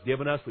God has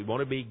given us. We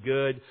want to be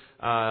good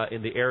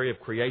in the area of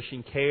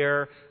creation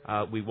care.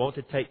 We want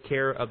to take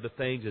care of the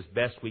things as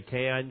best we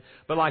can.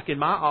 But like in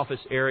my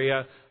office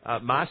area,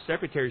 my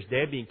secretaries,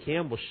 Debbie and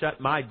Kim, will shut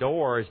my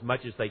door as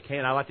much as they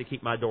can. I like to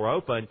keep my door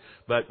open,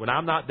 but when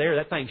I'm not there,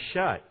 that thing's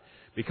shut.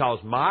 Because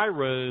my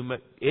room,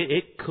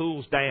 it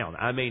cools down.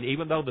 I mean,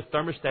 even though the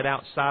thermostat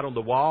outside on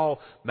the wall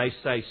may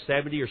say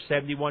 70 or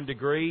 71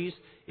 degrees,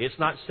 it's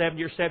not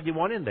 70 or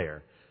 71 in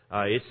there.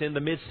 It's in the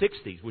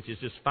mid-60s, which is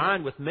just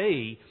fine with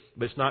me,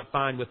 but it's not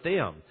fine with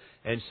them.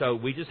 And so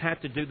we just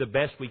have to do the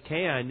best we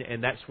can,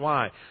 and that's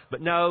why.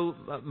 But no,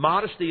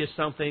 modesty is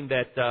something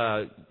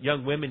that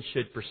young women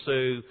should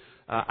pursue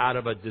out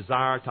of a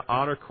desire to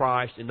honor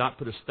Christ and not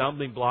put a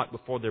stumbling block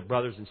before their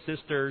brothers and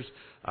sisters,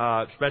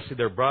 especially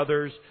their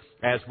brothers,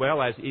 as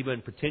well as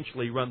even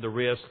potentially run the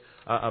risk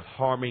of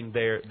harming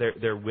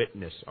their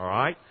witness. All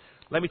right?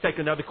 Let me take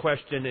another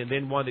question, and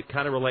then one that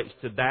kind of relates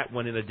to that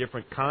one in a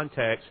different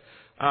context.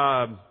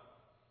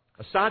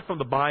 Aside from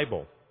the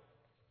Bible,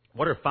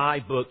 what are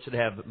 5 books that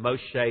have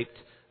most shaped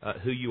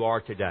who you are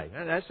today?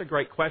 And that's a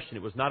great question.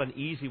 It was not an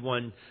easy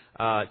one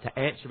to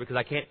answer because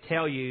I can't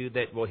tell you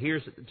that, well,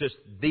 here's just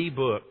the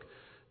book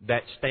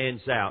that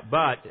stands out.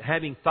 But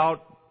having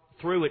thought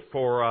through it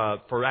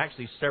for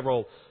actually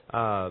several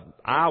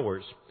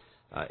hours,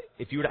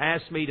 if you were to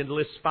ask me to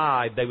list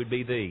 5, they would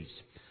be these.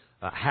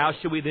 How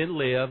Should We Then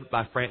Live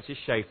by Francis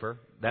Schaeffer.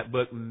 That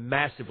book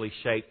massively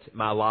shaped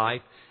my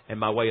life and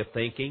my way of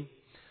thinking.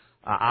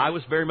 I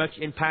was very much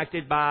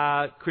impacted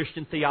by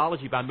Christian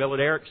theology by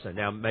Millard Erickson.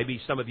 Now, maybe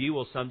some of you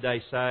will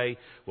someday say,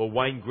 well,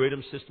 Wayne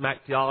Grudem's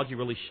systematic theology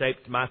really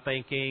shaped my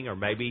thinking, or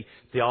maybe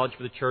Theology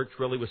for the Church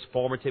really was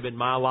formative in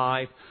my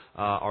life,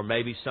 or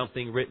maybe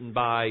something written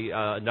by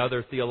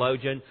another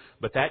theologian.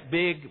 But that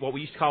big, what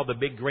we used to call the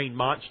big green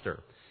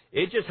monster,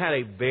 it just had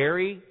a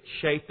very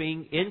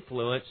shaping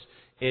influence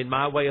in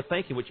my way of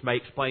thinking, which may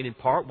explain in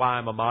part why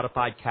I'm a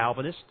modified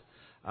Calvinist.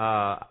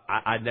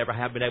 I never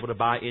have been able to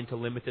buy into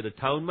limited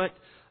atonement,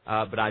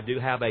 but I do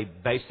have a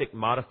basic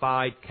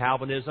modified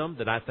Calvinism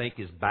that I think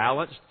is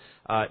balanced,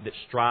 that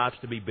strives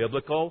to be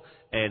biblical,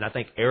 and I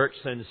think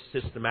Erickson's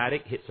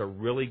systematic hits a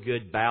really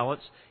good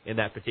balance in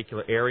that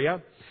particular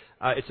area.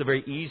 It's a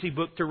very easy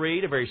book to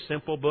read, a very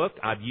simple book.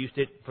 I've used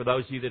it for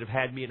those of you that have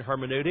had me in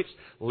hermeneutics.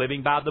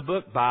 Living by the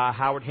Book by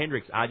Howard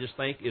Hendricks, I just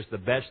think is the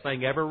best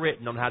thing ever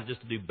written on how to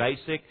just do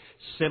basic,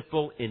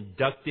 simple,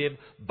 inductive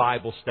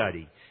Bible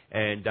study.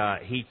 And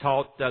he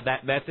taught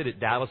that method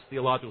at Dallas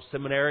Theological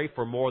Seminary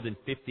for more than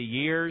 50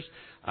 years.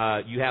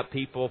 You have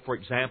people, for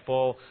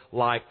example,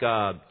 like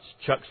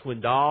Chuck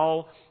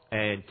Swindoll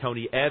and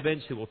Tony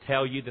Evans, who will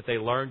tell you that they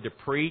learned to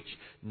preach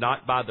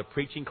not by the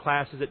preaching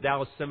classes at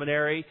Dallas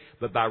Seminary,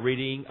 but by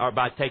reading or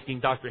by taking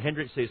Dr.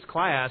 Hendricks'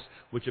 class,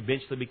 which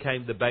eventually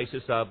became the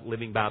basis of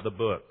Living by the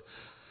Book.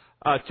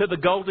 To the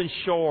Golden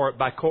Shore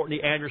by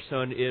Courtney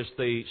Anderson is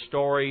the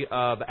story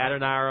of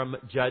Adoniram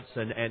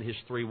Judson and his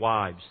 3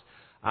 wives.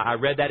 I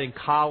read that in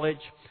college,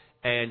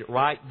 and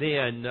right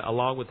then,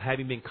 along with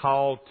having been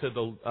called to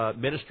the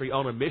ministry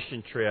on a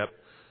mission trip,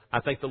 I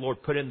think the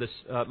Lord put in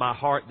my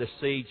heart the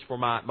seeds for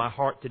my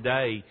heart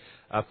today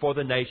for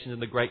the nation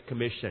and the Great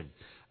Commission.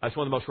 It's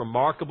one of the most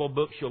remarkable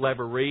books you'll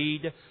ever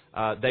read.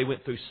 They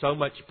went through so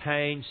much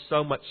pain,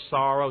 so much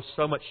sorrow,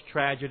 so much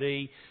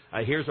tragedy.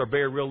 Here's a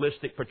very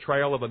realistic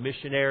portrayal of a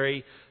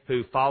missionary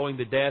who, following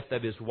the death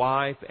of his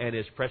wife and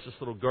his precious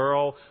little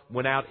girl,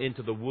 went out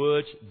into the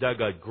woods,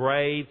 dug a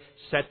grave,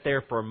 sat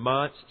there for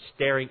months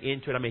staring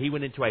into it. I mean, he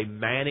went into a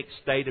manic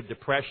state of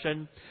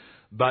depression.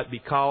 But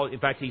because, in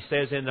fact, he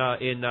says in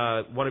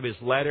one of his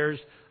letters,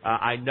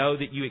 I know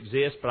that you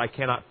exist, but I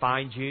cannot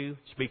find you.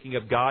 Speaking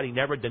of God, he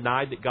never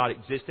denied that God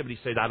existed, but he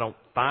said, I don't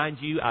find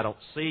you, I don't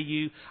see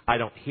you, I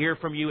don't hear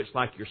from you. It's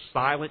like you're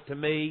silent to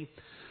me.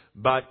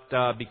 But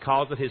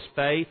because of his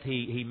faith,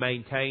 he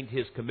maintained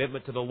his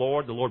commitment to the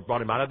Lord. The Lord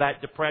brought him out of that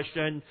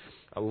depression.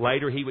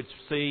 Later, he would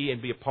see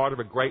and be a part of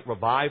a great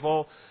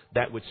revival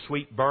that would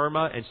sweep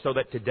Burma, and so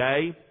that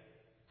today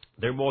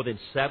there are more than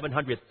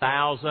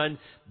 700,000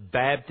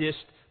 Baptist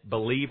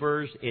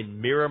believers in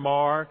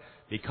Miramar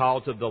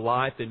because of the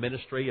life and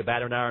ministry of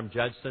Adoniram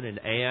Judson and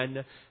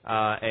Anne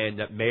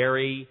and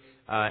Mary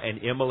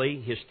and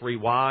Emily, his 3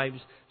 wives.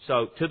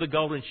 So, To the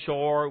Golden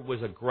Shore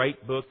was a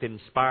great book that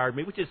inspired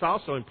me, which is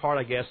also in part,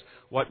 I guess,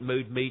 what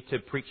moved me to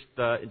preach,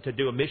 to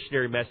do a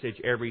missionary message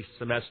every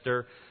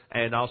semester,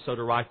 and also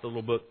to write the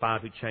little book,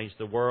 5 Who Changed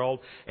the World.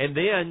 And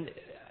then,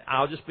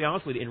 I'll just be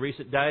honest with you, in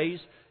recent days,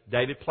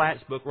 David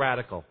Platt's book,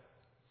 Radical,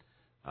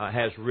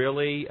 has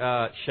really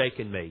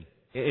shaken me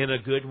in a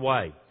good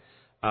way.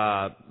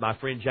 My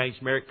friend James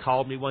Merrick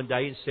called me one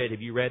day and said,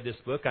 have you read this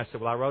book? I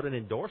said, well, I wrote an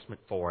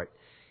endorsement for it.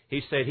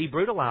 He said, he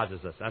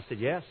brutalizes us. I said,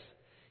 yes.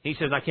 He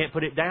says, I can't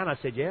put it down. I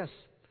said, yes.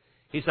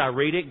 He said, I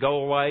read it, go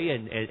away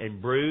and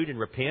brood and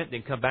repent,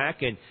 then come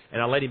back and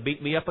I let him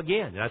beat me up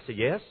again. And I said,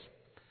 yes.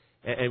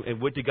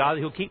 And would to God that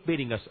he'll keep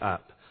beating us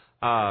up.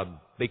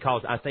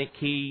 Because I think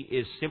he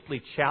is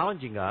simply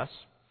challenging us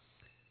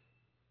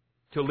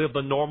to live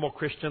the normal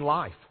Christian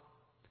life.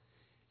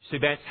 See,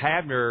 Vance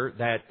Havner,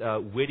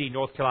 that witty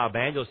North Carolina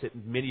evangelist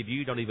that many of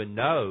you don't even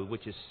know,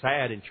 which is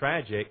sad and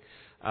tragic,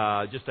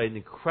 just an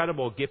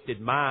incredible gifted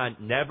mind,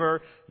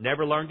 never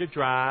learned to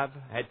drive,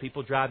 had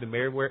people drive him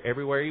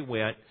everywhere he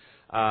went,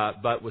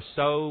 but was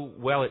so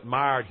well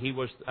admired. He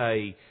was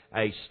a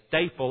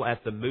staple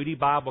at the Moody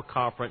Bible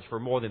Conference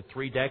for more than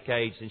 3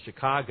 decades in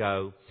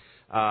Chicago,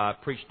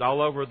 preached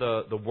all over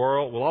the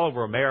world, well, all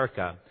over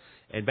America.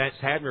 And Vance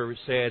Havner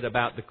said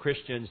about the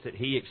Christians that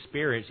he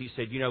experienced, he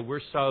said,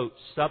 we're so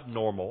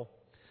subnormal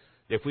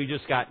that if we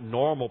just got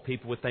normal,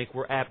 people would think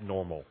we're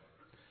abnormal.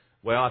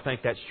 Well, I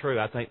think that's true.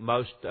 I think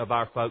most of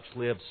our folks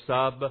live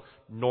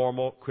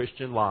subnormal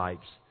Christian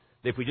lives.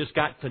 If we just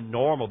got to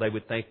normal, they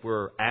would think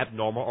we're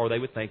abnormal, or they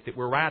would think that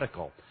we're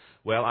radical.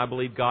 Well, I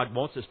believe God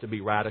wants us to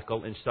be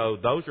radical, and so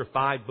those are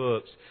 5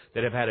 books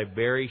that have had a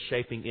very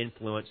shaping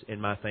influence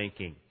in my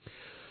thinking.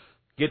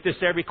 Get this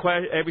every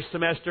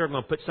semester. I'm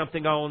going to put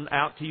something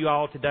out to you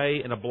all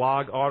today in a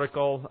blog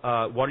article.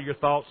 What are your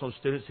thoughts on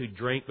students who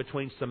drink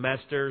between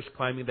semesters,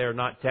 claiming they are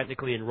not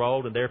technically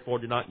enrolled and therefore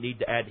do not need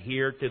to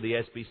adhere to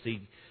the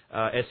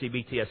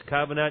SCBTS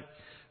covenant?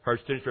 Heard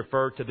students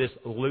refer to this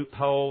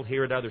loophole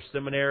here at other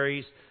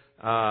seminaries.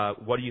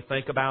 What do you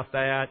think about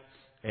that?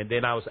 And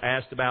then I was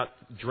asked about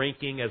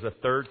drinking as a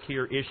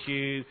third-tier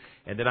issue.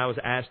 And then I was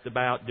asked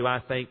about, I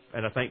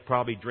think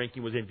probably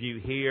drinking was in view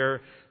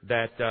here,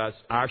 that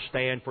our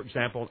stand, for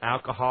example, on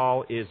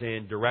alcohol is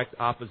in direct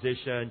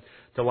opposition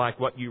to like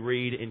what you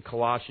read in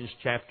Colossians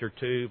chapter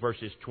 2,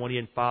 verses 20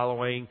 and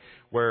following,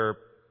 where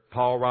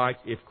Paul writes,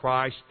 if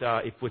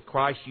with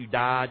Christ you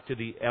died to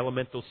the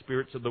elemental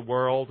spirits of the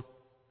world,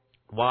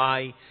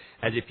 why,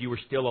 as if you were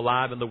still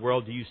alive in the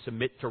world, do you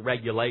submit to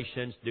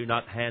regulations? Do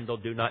not handle,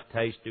 do not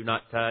taste, do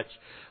not touch,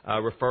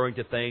 referring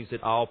to things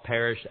that all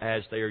perish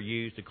as they are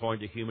used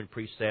according to human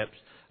precepts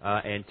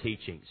and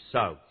teachings.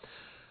 So,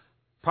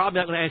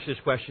 probably not going to answer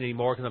this question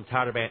anymore because I'm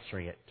tired of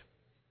answering it.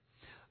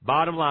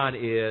 Bottom line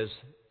is,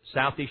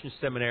 Southeastern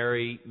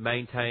Seminary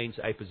maintains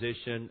a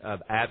position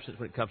of absence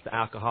when it comes to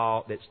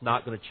alcohol that's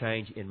not going to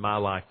change in my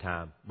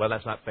lifetime. Well,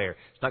 that's not fair.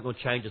 It's not going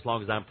to change as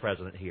long as I'm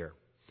president here.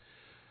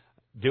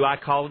 Do I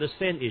call it a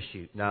sin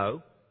issue?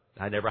 No,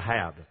 I never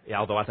have,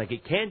 although I think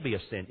it can be a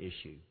sin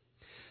issue.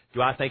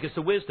 Do I think it's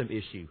a wisdom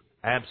issue?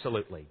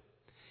 Absolutely.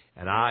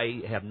 And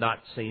I have not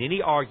seen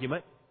any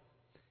argument,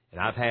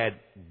 and I've had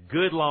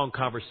good long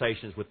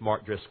conversations with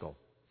Mark Driscoll.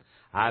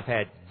 I've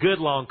had good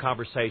long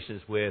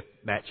conversations with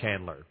Matt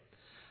Chandler.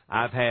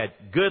 I've had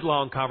good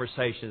long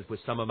conversations with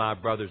some of my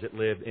brothers that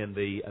live in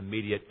the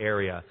immediate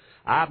area.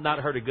 I've not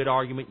heard a good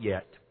argument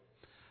yet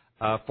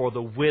for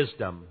the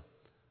wisdom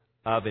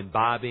of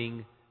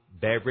imbibing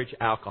beverage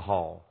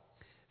alcohol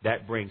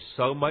that brings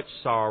so much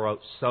sorrow,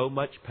 so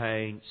much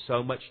pain,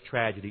 so much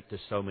tragedy to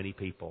so many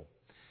people.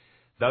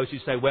 Those who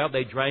say, well,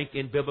 they drank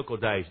in biblical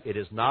days. It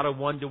is not a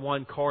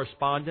one-to-one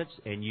correspondence,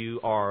 and you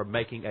are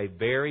making a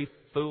very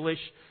foolish,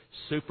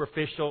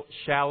 superficial,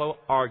 shallow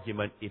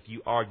argument if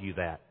you argue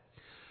that.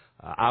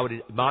 I would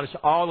admonish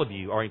all of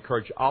you, or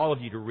encourage all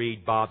of you to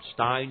read Bob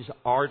Stein's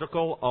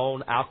article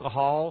on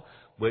alcohol,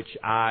 which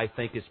I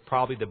think is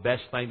probably the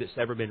best thing that's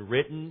ever been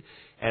written.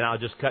 And I'll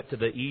just cut to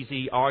the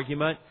easy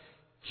argument.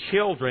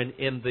 Children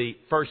in the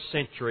first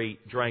century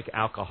drank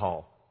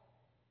alcohol.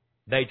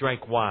 They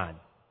drank wine.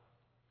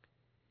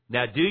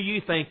 Now, do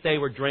you think they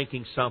were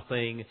drinking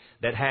something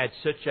that had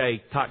such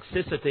a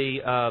toxicity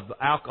of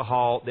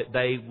alcohol that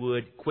they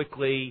would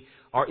quickly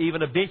or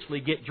even eventually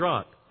get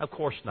drunk? Of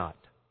course not.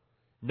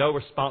 No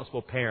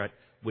responsible parent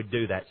would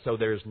do that. So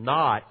there's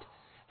not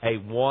a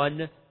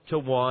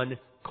one-to-one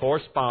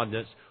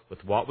correspondence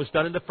with what was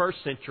done in the first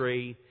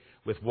century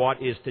with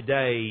what is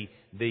today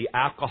the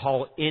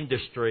alcohol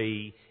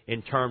industry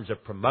in terms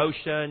of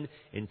promotion,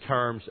 in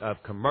terms of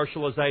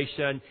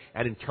commercialization,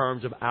 and in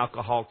terms of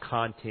alcohol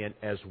content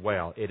as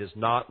well. It is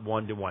not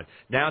one-to-one.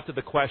 Now to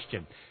the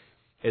question.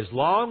 As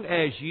long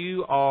as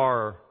you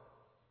are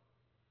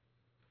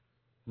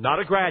not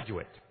a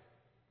graduate,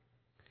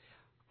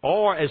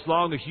 or as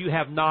long as you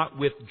have not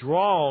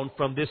withdrawn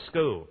from this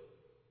school,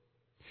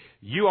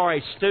 you are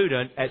a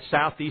student at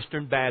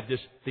Southeastern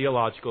Baptist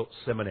Theological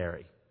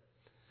Seminary.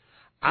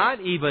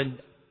 I'm even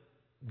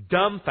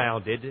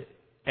dumbfounded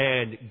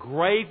and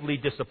gravely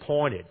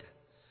disappointed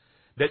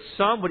that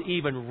some would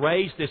even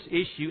raise this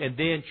issue and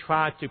then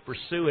try to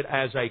pursue it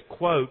as a,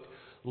 quote,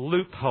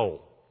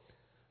 loophole.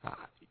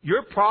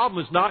 Your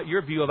problem is not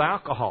your view of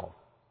alcohol.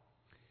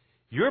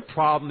 Your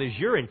problem is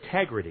your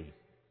integrity.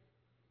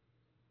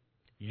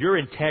 Your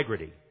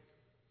integrity.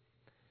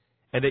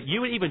 And that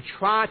you would even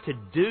try to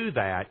do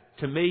that,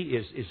 to me,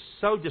 is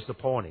so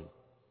disappointing.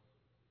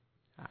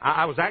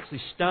 I was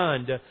actually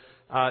stunned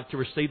to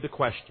receive the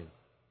question.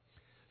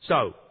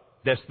 So,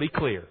 let's be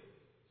clear.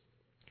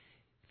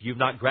 If you've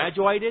not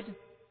graduated,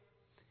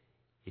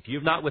 if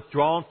you've not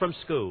withdrawn from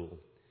school,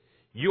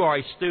 you are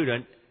a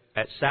student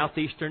at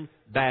Southeastern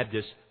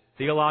Baptist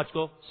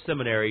Theological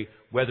Seminary,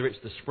 whether it's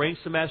the spring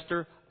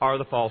semester or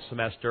the fall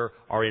semester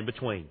or in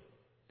between.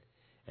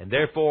 And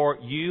therefore,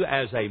 you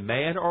as a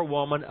man or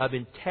woman of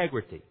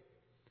integrity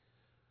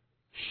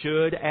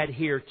should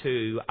adhere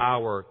to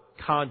our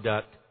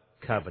conduct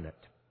covenant.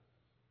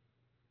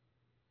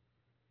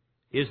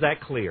 Is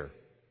that clear?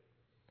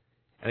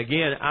 And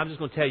again, I'm just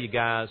going to tell you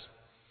guys,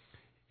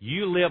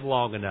 you live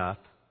long enough,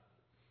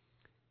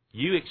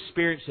 you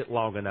experience it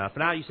long enough.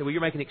 And now you say, well,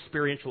 you're making an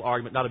experiential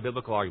argument, not a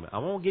biblical argument. I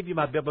won't give you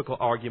my biblical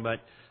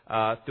argument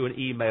through an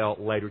email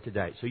later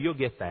today, so you'll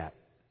get that.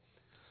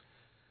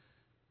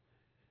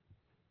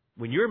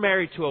 When you're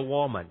married to a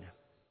woman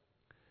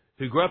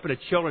who grew up in a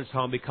children's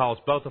home because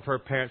both of her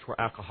parents were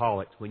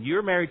alcoholics, when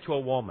you're married to a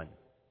woman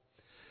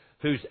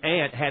whose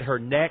aunt had her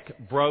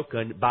neck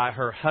broken by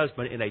her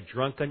husband in a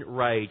drunken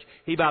rage.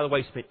 He, by the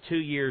way, spent 2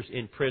 years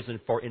in prison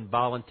for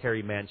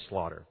involuntary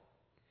manslaughter.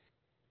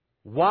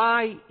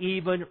 Why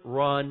even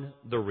run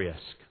the risk?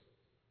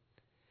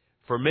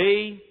 For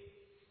me,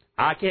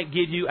 I can't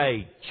give you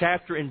a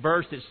chapter and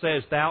verse that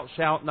says, thou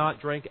shalt not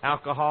drink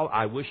alcohol.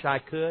 I wish I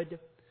could.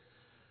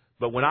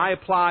 But when I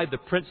apply the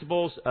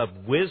principles of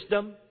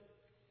wisdom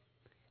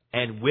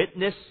and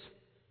witness,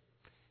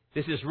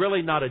 this is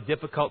really not a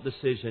difficult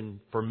decision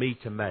for me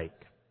to make.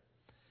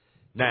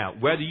 Now,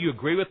 whether you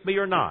agree with me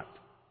or not,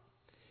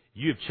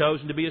 you've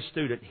chosen to be a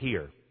student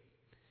here.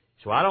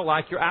 So I don't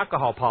like your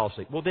alcohol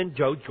policy. Well, then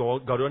go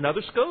to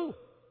another school.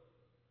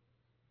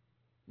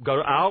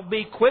 I'll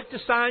be quick to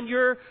sign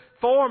your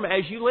form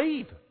as you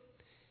leave.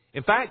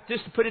 In fact,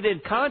 just to put it in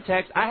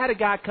context, I had a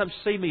guy come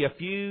see me a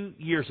few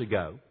years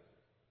ago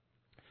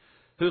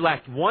who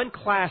lacked one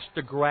class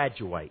to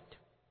graduate.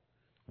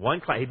 One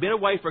class. He'd been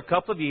away for a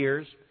couple of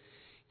years,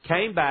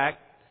 came back,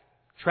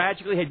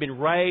 tragically had been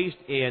raised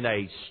in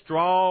a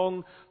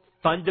strong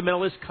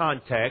fundamentalist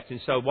context,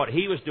 and so what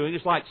he was doing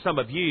is like some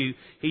of you,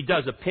 he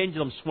does a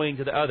pendulum swing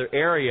to the other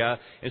area,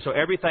 and so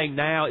everything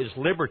now is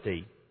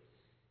liberty.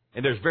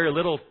 And there's very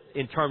little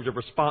in terms of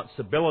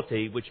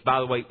responsibility, which, by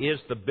the way, is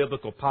the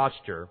biblical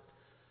posture.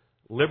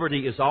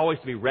 Liberty is always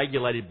to be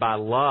regulated by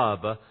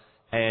love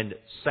and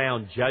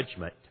sound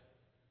judgment.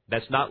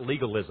 That's not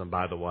legalism,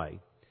 by the way.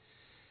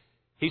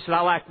 He said,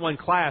 I lack one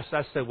class.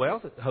 I said,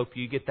 well, I hope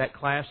you get that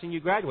class and you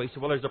graduate. He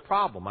said, well, there's a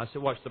problem. I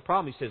said, what's the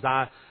problem? He says,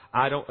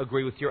 I don't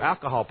agree with your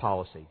alcohol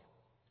policy.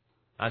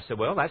 I said,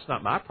 well, that's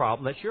not my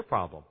problem. That's your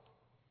problem.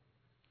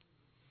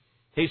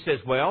 He says,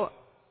 well,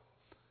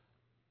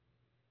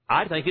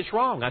 I think it's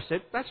wrong. I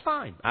said, that's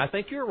fine. I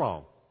think you're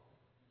wrong.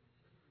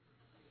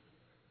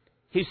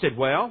 He said,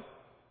 well,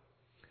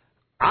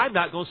 I'm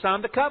not going to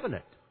sign the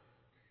covenant.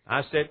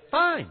 I said,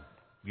 fine.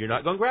 You're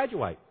not going to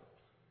graduate.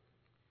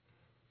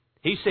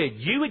 He said,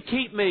 you would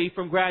keep me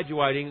from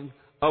graduating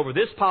over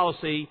this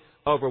policy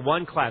over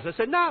one class. I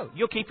said, no,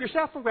 you'll keep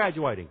yourself from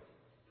graduating.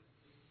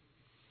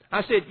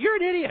 I said, you're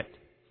an idiot.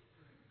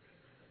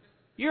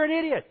 You're an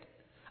idiot.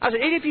 I said,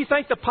 even if you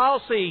think the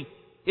policy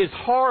is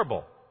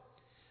horrible,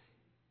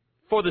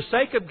 for the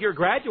sake of your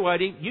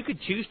graduating, you could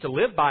choose to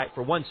live by it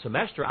for one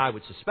semester, I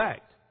would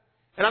suspect.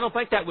 And I don't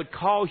think that would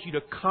cause you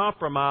to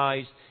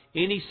compromise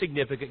any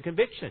significant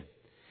conviction.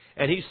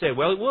 And he said,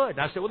 well, it would.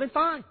 And I said, well, then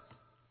fine.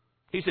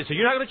 He said, so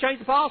you're not going to change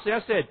the policy?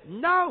 I said,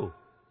 no.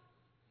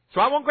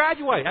 So I won't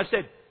graduate. I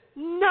said,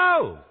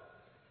 no.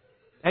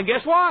 And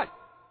guess what?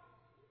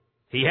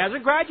 He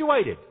hasn't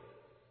graduated.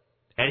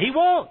 And he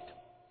won't.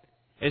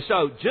 And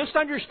so just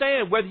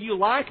understand, whether you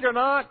like it or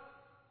not,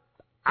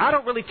 I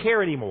don't really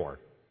care anymore.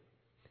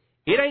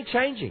 It ain't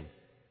changing.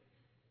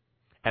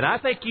 And I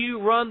think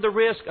you run the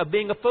risk of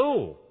being a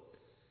fool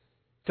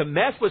to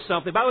mess with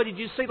something. By the way, did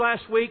you see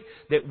last week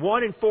that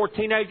 1 in 4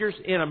 teenagers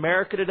in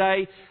America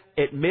today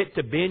admit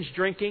to binge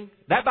drinking?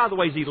 That, by the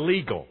way, is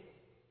illegal.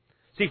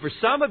 See, for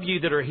some of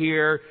you that are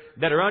here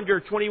that are under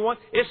 21,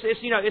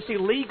 it's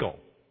illegal.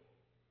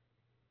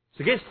 It's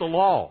against the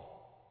law.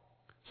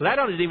 So that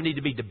doesn't even need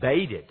to be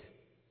debated.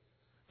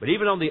 But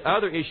even on the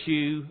other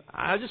issue,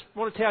 I just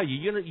want to tell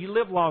you, you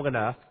live long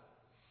enough.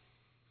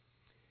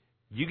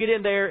 You get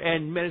in there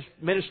and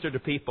minister to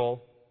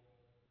people.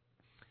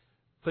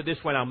 Put it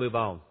this way and I'll move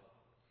on.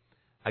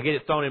 I get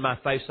it thrown in my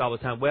face all the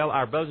time. Well,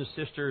 our brothers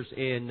and sisters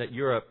in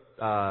Europe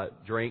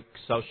drink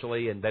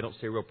socially and they don't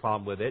see a real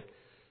problem with it.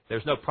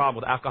 There's no problem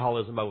with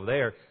alcoholism over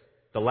there.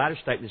 The latter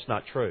statement is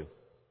not true.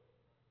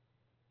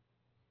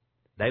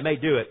 They may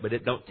do it, but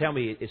don't tell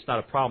me it's not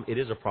a problem. It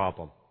is a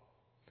problem.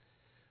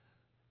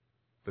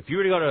 But if you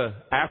were to go to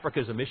Africa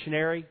as a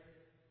missionary,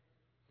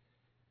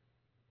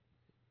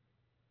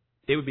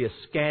 it would be a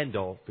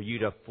scandal for you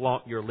to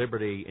flaunt your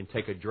liberty and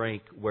take a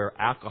drink where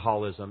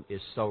alcoholism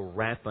is so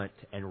rampant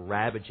and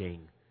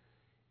ravaging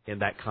in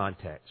that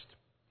context.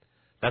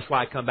 That's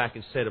why I come back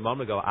and said a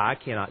moment ago, I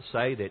cannot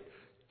say that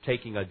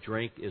taking a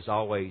drink is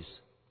always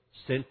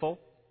sinful.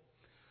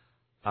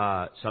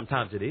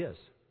 Sometimes it is.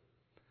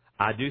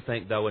 I do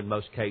think, though, in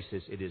most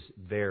cases, it is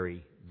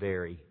very,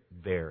 very,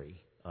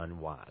 very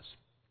unwise.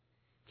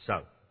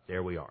 So,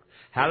 there we are.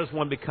 How does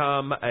one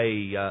become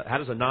how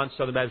does a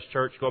non-Southern Baptist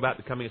church go about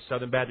becoming a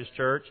Southern Baptist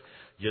church?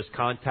 Just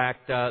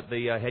contact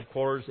the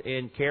headquarters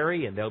in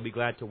Cary, and they'll be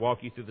glad to walk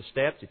you through the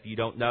steps. If you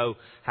don't know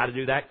how to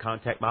do that,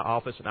 contact my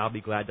office, and I'll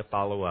be glad to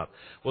follow up.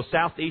 Will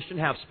Southeastern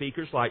have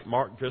speakers like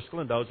Mark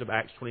Driscoll and those of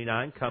Acts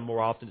 29 come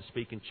more often to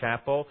speak in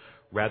chapel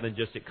rather than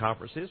just at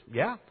conferences?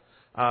 Yeah.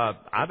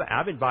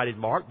 I've invited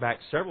Mark back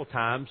several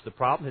times. The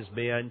problem has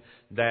been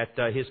that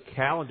his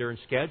calendar and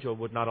schedule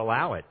would not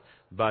allow it.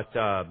 But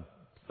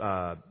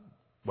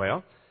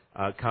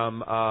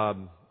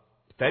come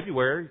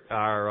February,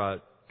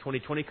 our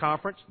 2020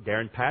 conference,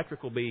 Darren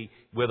Patrick will be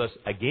with us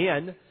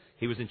again.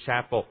 He was in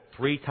chapel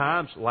 3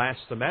 times last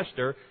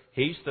semester.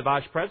 He's the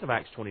vice president of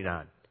Acts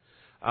 29.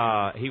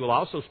 He will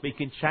also speak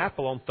in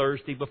chapel on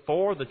Thursday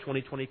before the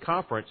 2020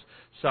 conference.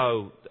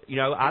 So,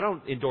 I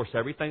don't endorse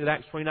everything that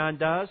Acts 29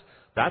 does,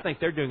 but I think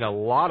they're doing a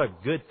lot of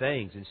good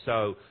things. And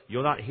so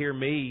you'll not hear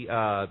me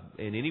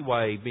in any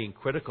way being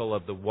critical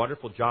of the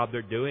wonderful job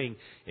they're doing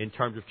in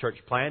terms of church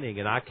planning.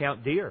 And I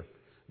count dear,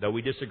 though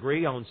we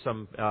disagree on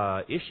some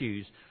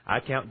issues, I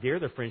count dear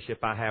the friendship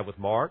I have with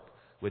Mark,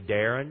 with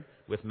Darren,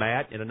 with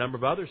Matt, and a number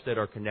of others that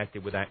are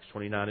connected with Acts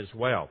 29 as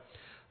well.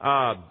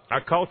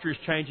 Our culture is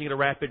changing at a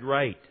rapid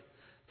rate.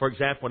 For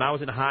example, when I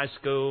was in high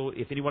school,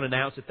 if anyone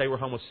announced that they were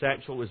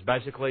homosexual, it was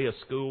basically a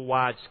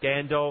school-wide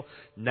scandal.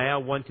 Now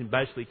one can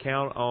basically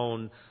count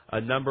on a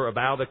number of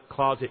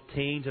out-of-the-closet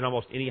teens in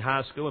almost any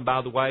high school. And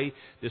by the way,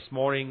 this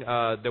morning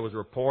there was a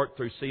report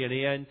through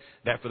CNN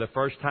that for the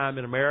first time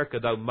in America,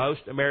 though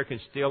most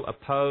Americans still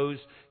oppose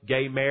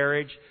gay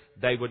marriage,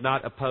 they would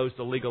not oppose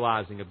the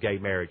legalizing of gay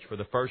marriage. For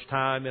the first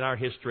time in our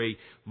history,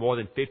 more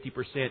than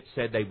 50%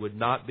 said they would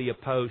not be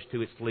opposed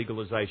to its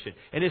legalization.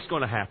 And it's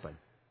going to happen.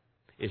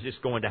 It's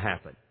just going to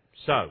happen.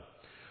 So,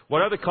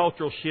 what other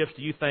cultural shifts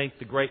do you think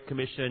that Great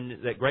Commission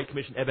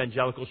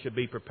evangelicals should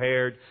be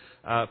prepared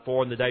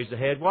for in the days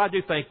ahead? Well, I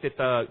do think that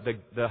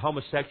the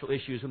homosexual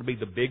issue is going to be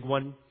the big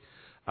one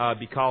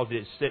because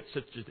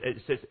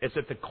it's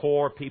at the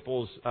core of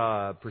people's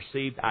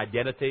perceived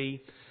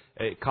identity.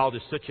 It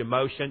causes such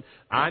emotion.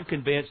 I'm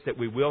convinced that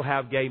we will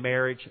have gay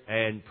marriage,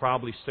 and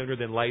probably sooner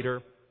than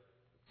later.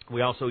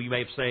 We also, you may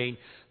have seen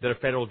that a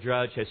federal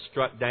judge has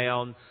struck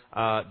down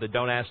the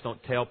don't ask,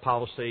 don't tell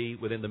policy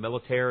within the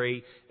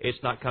military. It's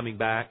not coming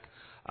back.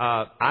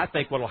 I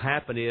think what will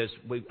happen is,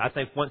 I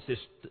think once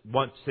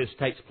this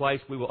takes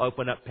place, we will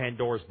open up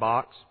Pandora's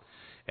box.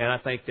 And I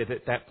think that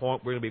at that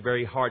point, we're going to be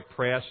very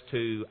hard-pressed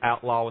to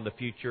outlaw in the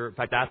future. In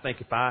fact, I think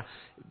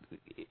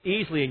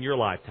easily in your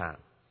lifetime,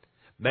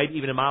 maybe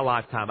even in my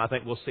lifetime, I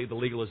think we'll see the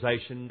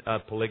legalization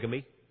of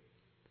polygamy.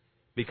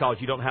 Because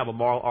you don't have a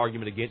moral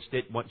argument against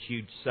it once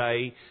you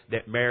say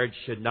that marriage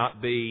should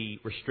not be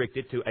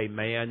restricted to a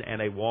man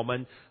and a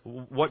woman.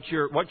 What's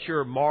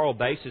your moral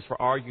basis for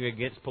arguing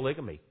against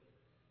polygamy?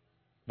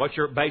 What's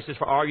your basis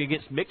for arguing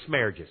against mixed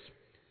marriages?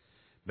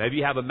 Maybe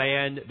you have a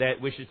man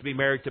that wishes to be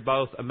married to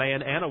both a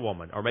man and a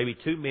woman, or maybe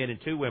two men and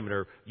two women,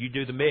 or you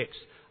do the mix.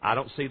 I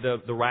don't see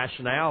the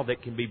rationale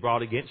that can be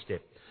brought against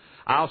it.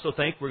 I also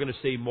think we're going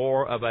to see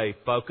more of a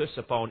focus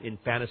upon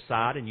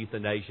infanticide and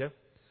euthanasia.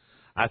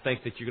 I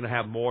think that you're going to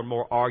have more and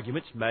more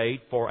arguments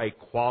made for a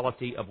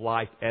quality of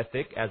life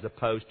ethic as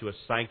opposed to a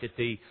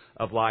sanctity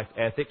of life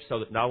ethic, so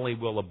that not only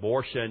will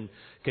abortion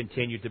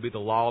continue to be the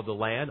law of the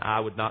land, I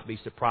would not be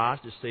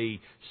surprised to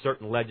see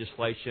certain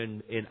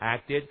legislation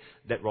enacted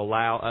that will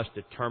allow us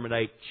to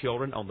terminate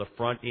children on the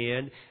front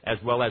end, as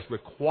well as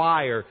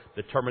require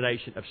the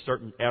termination of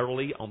certain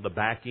elderly on the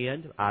back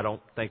end. I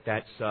don't think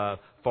that's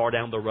far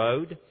down the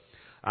road.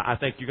 I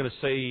think you're going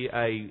to see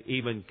a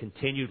even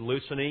continued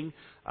loosening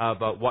of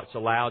what's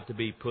allowed to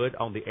be put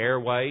on the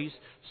airways,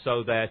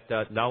 so that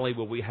not only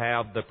will we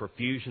have the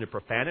profusion of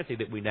profanity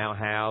that we now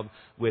have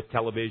with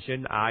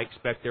television, I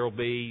expect there will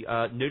be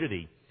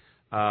nudity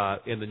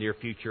in the near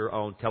future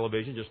on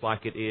television, just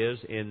like it is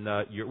in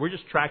Europe. We're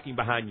just tracking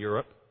behind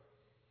Europe.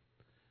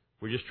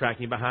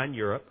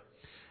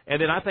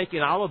 And then I think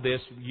in all of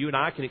this, you and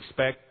I can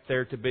expect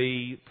there to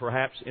be,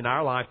 perhaps in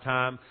our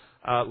lifetime,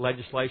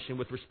 legislation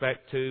with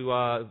respect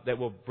to that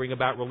will bring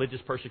about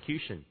religious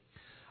persecution.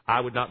 I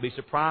would not be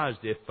surprised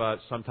if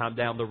sometime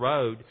down the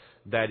road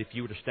that if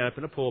you were to stand up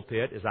in a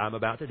pulpit, as I'm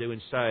about to do,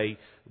 and say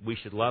we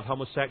should love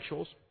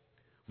homosexuals,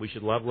 we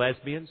should love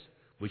lesbians,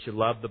 we should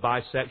love the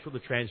bisexual, the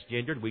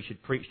transgendered. We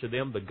should preach to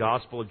them the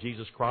gospel of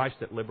Jesus Christ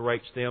that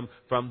liberates them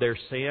from their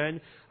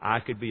sin. I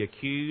could be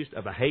accused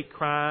of a hate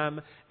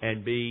crime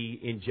and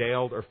be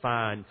jailed or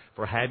fined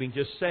for having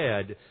just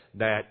said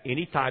that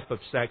any type of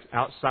sex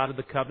outside of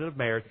the covenant of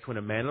marriage between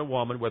a man and a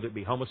woman, whether it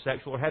be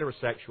homosexual or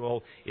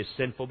heterosexual, is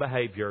sinful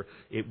behavior.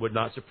 It would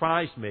not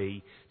surprise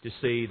me to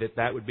see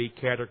that would be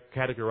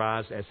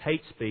categorized as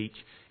hate speech,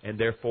 and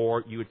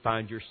therefore you would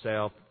find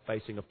yourself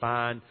facing a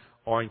fine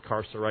or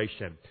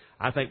incarceration.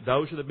 I think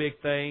those are the big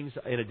things.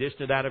 In addition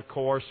to that, of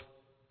course,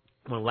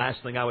 one last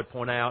thing I would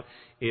point out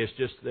is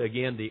just,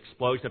 again, the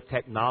explosion of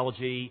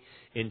technology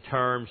in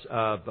terms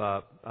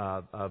of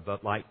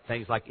like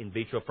things like in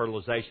vitro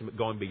fertilization, but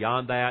going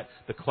beyond that.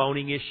 The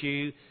cloning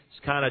issue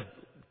has kind of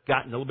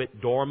gotten a little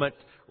bit dormant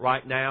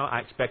right now. I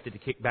expect it to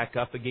kick back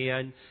up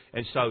again.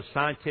 And so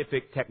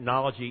scientific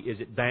technology is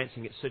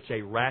advancing at such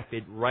a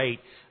rapid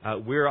rate.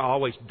 We're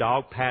always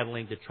dog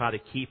paddling to try to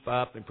keep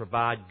up and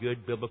provide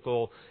good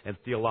biblical and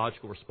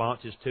theological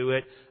responses to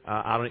it.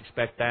 I don't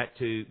expect that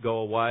to go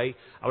away.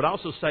 I would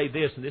also say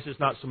this, and this is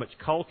not so much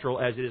cultural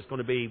as it is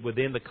going to be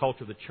within the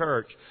culture of the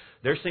church.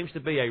 There seems to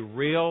be a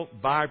real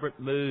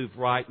vibrant move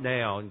right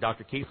now, and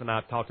Dr. Keith and I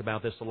have talked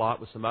about this a lot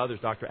with some others,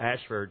 Dr.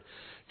 Ashford,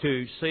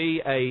 to see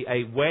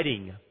a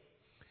wedding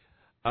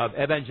of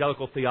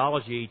evangelical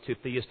theology to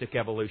theistic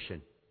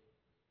evolution.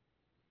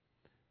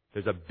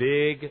 There's a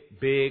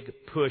big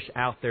push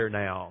out there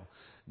now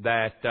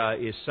that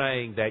is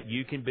saying that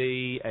you can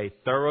be a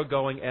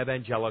thoroughgoing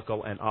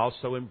evangelical and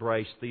also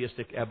embrace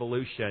theistic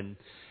evolution.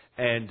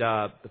 And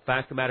the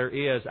fact of the matter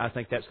is, I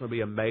think that's going to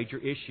be a major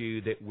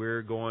issue that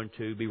we're going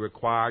to be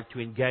required to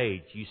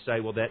engage. You say,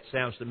 well, that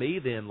sounds to me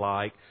then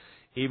like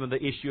even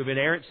the issue of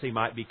inerrancy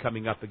might be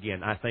coming up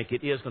again. I think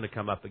it is going to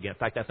come up again. In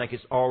fact, I think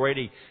it's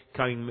already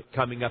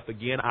coming up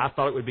again. I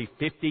thought it would be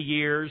 50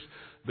 years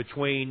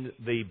between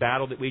the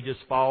battle that we just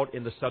fought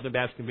in the Southern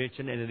Baptist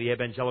Convention and in the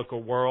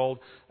evangelical world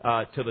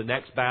to the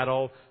next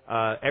battle.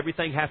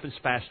 Everything happens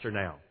faster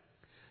now.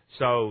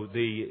 So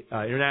the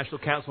International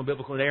Council on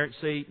Biblical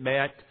Inerrancy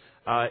met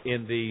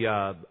in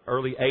the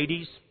early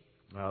 80s,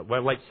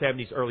 late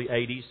 70s, early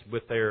 80s,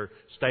 with their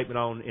statement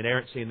on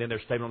inerrancy and then their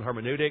statement on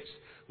hermeneutics.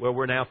 Well,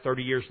 we're now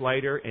 30 years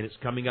later, and it's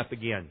coming up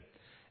again.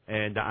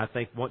 And I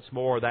think once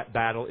more that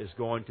battle is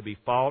going to be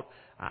fought.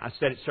 I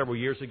said it several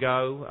years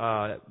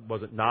ago. It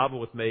wasn't novel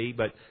with me,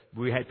 but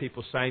we had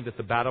people saying that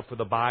the battle for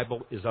the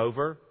Bible is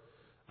over.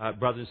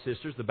 Brothers and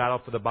sisters, the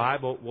battle for the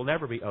Bible will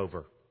never be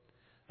over.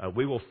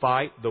 We will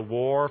fight the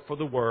war for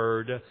the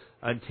Word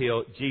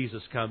until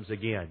Jesus comes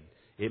again.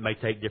 It may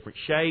take different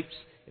shapes.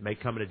 It may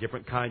come in a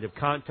different kind of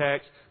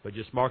context, but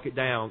just mark it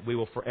down. We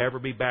will forever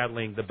be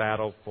battling the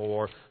battle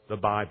for the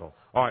Bible.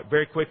 All right,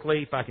 very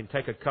quickly, if I can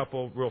take a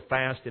couple real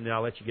fast, and then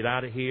I'll let you get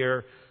out of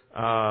here.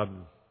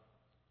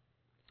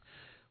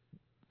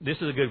 This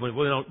is a good one.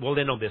 We'll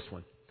end on this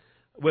one.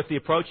 With the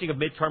approaching of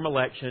midterm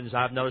elections,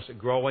 I've noticed a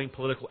growing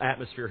political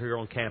atmosphere here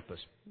on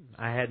campus.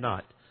 I had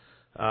not.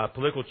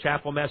 Political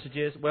chapel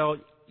messages. Well,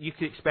 you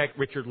could expect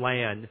Richard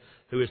Land,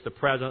 who is the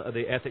president of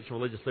the Ethics and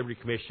Religious Liberty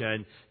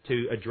Commission,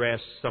 to address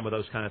some of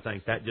those kind of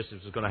things. That just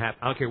is going to happen.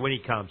 I don't care when he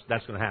comes.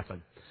 That's going to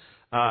happen.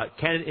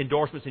 Candidate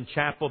endorsements in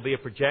chapel via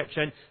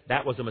projection.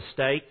 That was a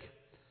mistake.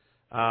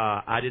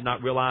 I did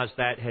not realize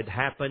that had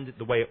happened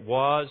the way it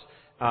was.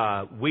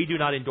 We do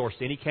not endorse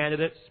any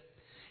candidates.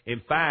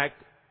 In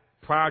fact,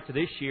 prior to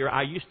this year,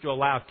 I used to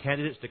allow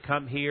candidates to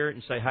come here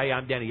and say, hey,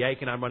 I'm Danny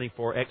Akin, I'm running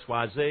for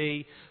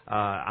XYZ,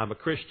 I'm a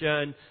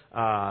Christian,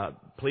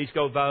 please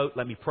go vote,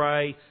 let me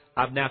pray.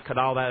 I've now cut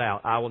all that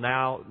out. I will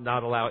now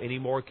not allow any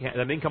more they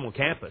can come on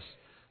campus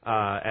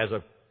as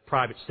a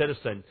private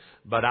citizen,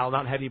 but I'll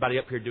not have anybody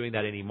up here doing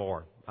that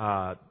anymore.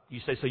 You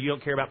say, so you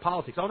don't care about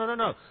politics? Oh,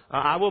 no.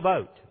 I will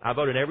vote. I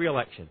vote in every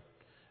election.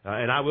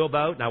 And I will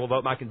vote, and I will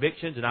vote my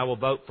convictions, and I will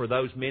vote for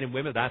those men and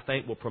women that I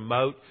think will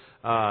promote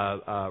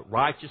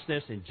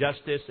righteousness and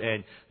justice,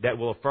 and that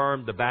will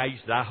affirm the values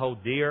that I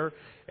hold dear.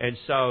 And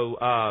so,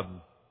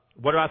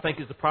 what do I think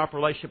is the proper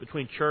relationship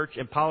between church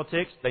and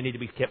politics? They need to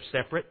be kept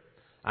separate.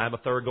 I am a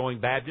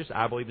thoroughgoing Baptist.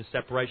 I believe in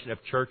separation of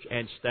church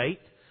and state.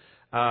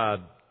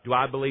 Do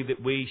I believe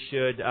that we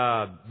should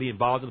be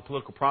involved in the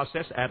political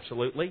process?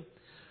 Absolutely.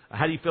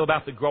 How do you feel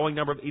about the growing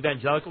number of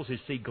evangelicals who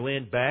see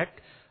Glenn Beck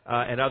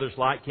and others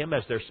like him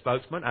as their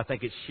spokesman? I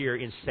think it's sheer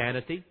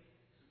insanity. In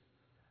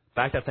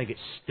fact, I think it's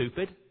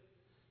stupid.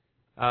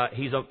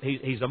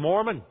 He's a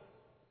Mormon.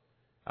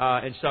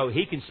 And so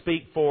he can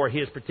speak for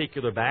his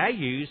particular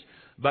values,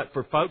 but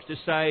for folks to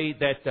say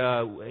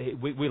that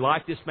we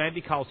like this man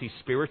because he's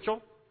spiritual,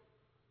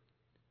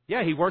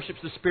 yeah, he worships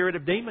the spirit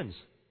of demons.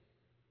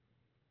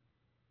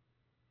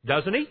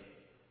 Doesn't he?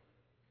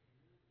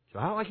 So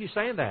I don't like you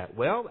saying that.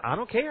 Well, I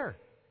don't care.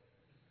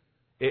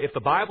 If the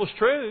Bible's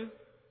true,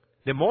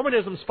 then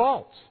Mormonism's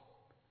false.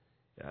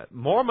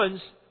 Mormons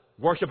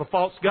worship a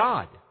false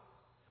god,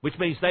 which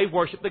means they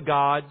worship the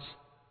gods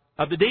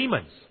of the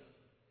demons.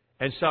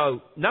 And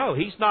so, no,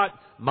 he's not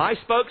my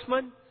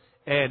spokesman,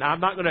 and I'm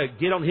not going to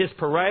get on his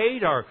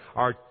parade or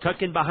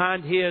tuck in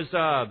behind his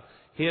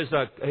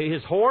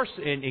horse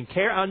and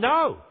care.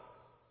 No.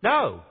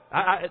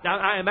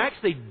 I am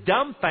actually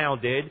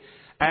dumbfounded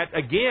at,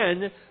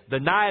 again, the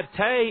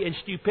naivete and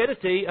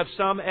stupidity of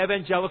some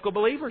evangelical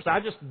believers.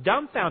 I'm just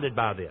dumbfounded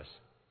by this.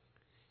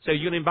 So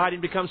you're going to invite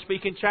him to come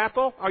speak in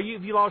chapel? Have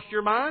you lost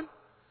your mind?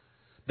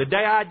 The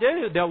day I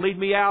do, they'll lead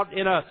me out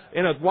in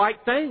a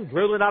white thing,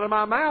 drooling out of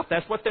my mouth.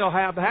 That's what they'll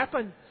have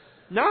happen.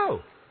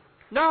 No,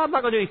 I'm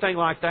not going to do anything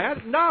like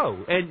that.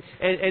 No. And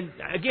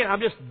again, I'm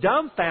just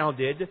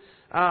dumbfounded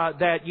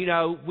that,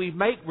 we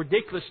make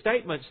ridiculous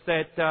statements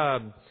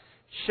that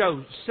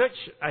show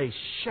such a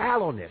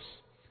shallowness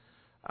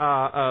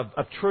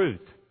of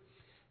truth.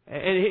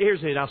 And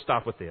here's it. I'll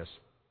stop with this.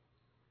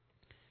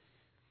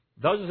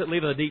 Those of us that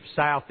live in the Deep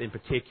South in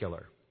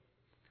particular,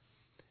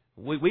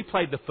 we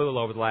played the fool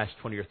over the last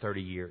 20 or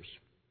 30 years.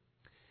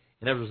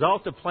 And as a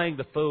result of playing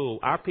the fool,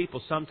 our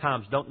people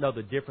sometimes don't know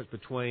the difference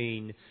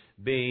between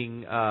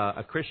being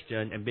a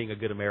Christian and being a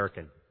good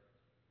American.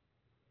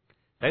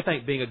 They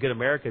think being a good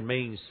American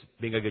means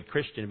being a good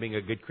Christian, and being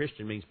a good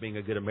Christian means being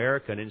a good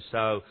American. And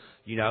so,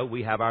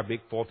 we have our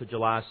big 4th of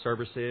July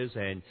services,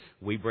 and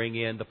we bring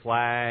in the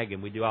flag,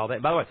 and we do all that.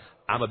 And by the way,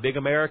 I'm a big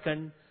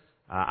American.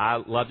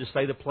 I love to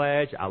say the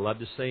pledge. I love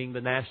to sing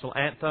the national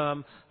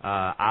anthem.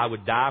 I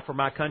would die for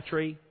my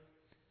country.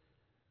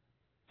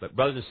 But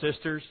brothers and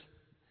sisters,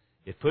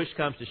 if push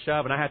comes to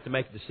shove and I have to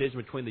make a decision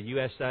between the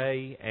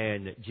USA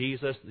and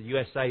Jesus, the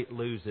USA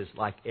loses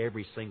like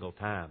every single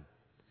time.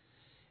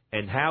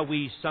 and how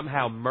we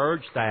somehow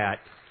merge that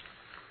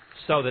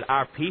so that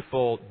our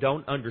people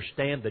don't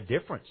understand the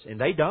difference. And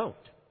they don't.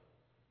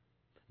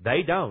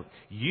 They don't.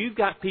 You've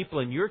got people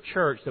in your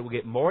church that will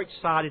get more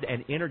excited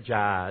and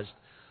energized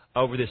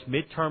over this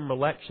midterm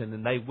election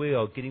than they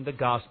will getting the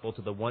gospel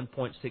to the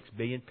 1.6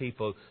 billion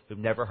people who've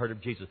never heard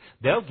of Jesus.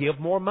 They'll give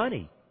more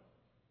money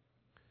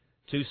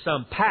to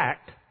some PAC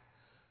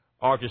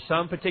or to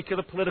some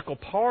particular political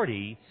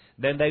party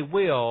than they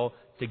will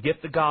to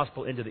get the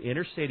gospel into the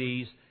inner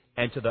cities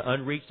and to the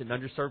unreached and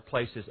underserved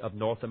places of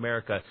North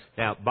America.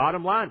 Now,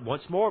 bottom line,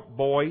 once more,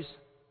 boys,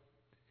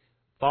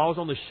 falls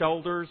on the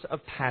shoulders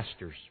of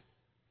pastors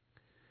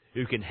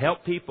who can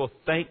help people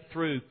think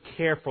through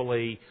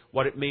carefully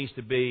what it means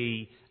to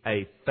be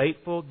a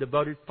faithful,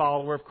 devoted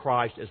follower of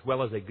Christ as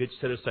well as a good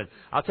citizen.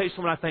 I'll tell you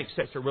someone I think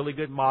sets a really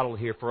good model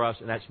here for us,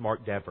 and that's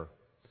Mark Dever.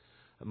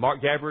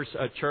 Mark Dever's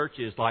church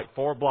is like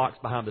 4 blocks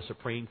behind the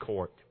Supreme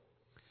Court.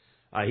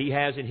 He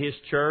has in his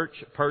church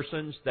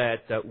persons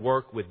that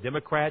work with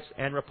Democrats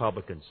and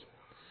Republicans.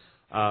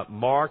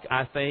 Mark,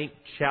 I think,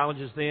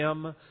 challenges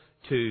them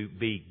to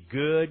be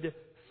good,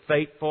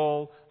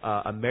 faithful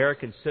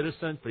American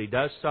citizens, but he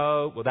does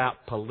so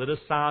without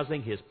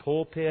politicizing his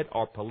pulpit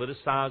or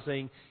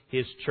politicizing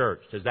his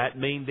church. Does that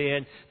mean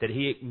then that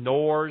he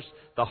ignores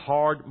the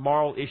hard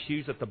moral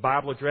issues that the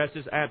Bible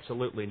addresses?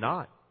 Absolutely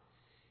not.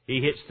 He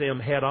hits them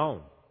head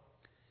on.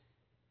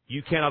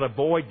 You cannot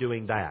avoid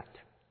doing that.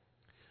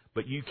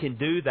 But you can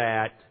do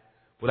that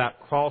without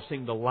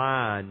crossing the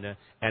line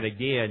and,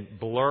 again,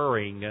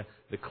 blurring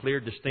the clear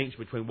distinction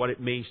between what it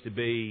means to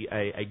be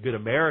a good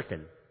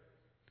American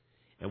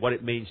and what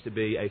it means to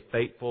be a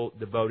faithful,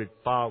 devoted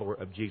follower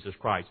of Jesus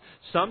Christ.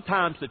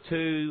 Sometimes the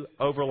two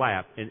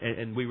overlap,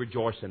 and we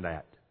rejoice in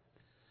that.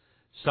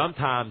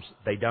 Sometimes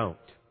they don't.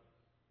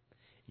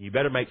 You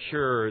better make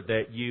sure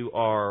that you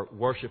are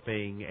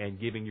worshiping and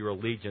giving your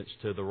allegiance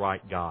to the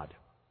right God.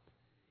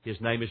 His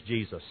name is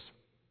Jesus.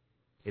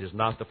 It is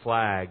not the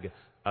flag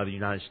of the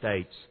United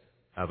States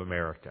of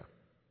America.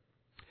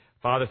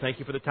 Father, thank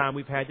you for the time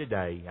we've had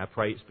today. I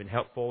pray it's been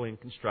helpful and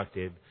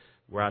constructive.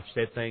 Where I've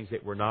said things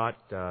that were not,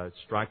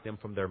 strike them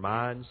from their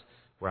minds.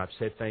 Where I've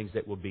said things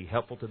that will be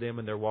helpful to them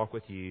in their walk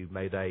with you,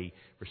 may they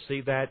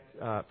receive that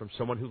from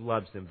someone who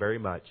loves them very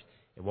much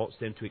and wants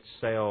them to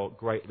excel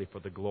greatly for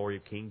the glory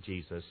of King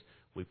Jesus.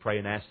 We pray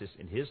and ask this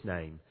in His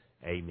name.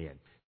 Amen.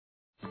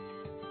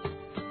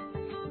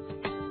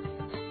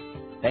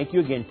 Thank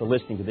you again for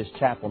listening to this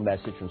chapel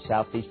message from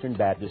Southeastern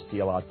Baptist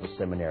Theological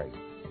Seminary.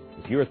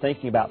 If you are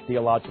thinking about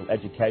theological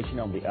education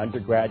on the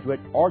undergraduate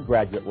or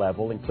graduate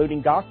level,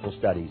 including gospel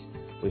studies,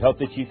 we hope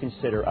that you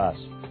consider us.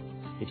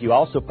 If you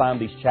also find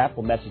these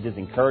chapel messages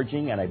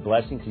encouraging and a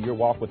blessing to your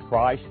walk with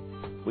Christ,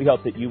 we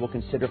hope that you will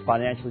consider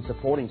financially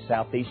supporting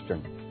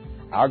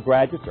Southeastern. Our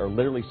graduates are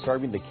literally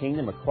serving the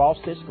kingdom across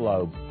this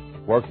globe,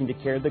 working to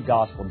carry the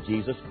gospel of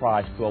Jesus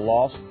Christ to a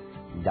lost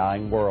and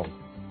dying world.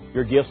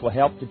 Your gifts will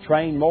help to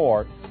train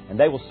more, and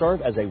they will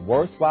serve as a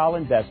worthwhile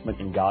investment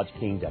in God's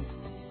kingdom.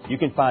 You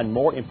can find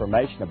more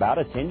information about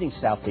attending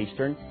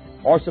Southeastern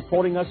or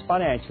supporting us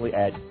financially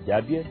at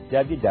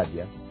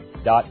www.sebts.edu.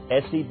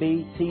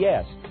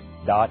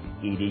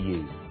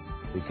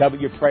 We covet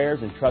your prayers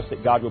and trust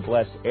that God will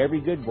bless every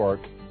good work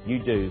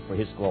you do for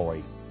His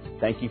glory.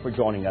 Thank you for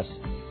joining us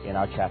in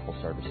our chapel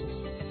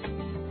services.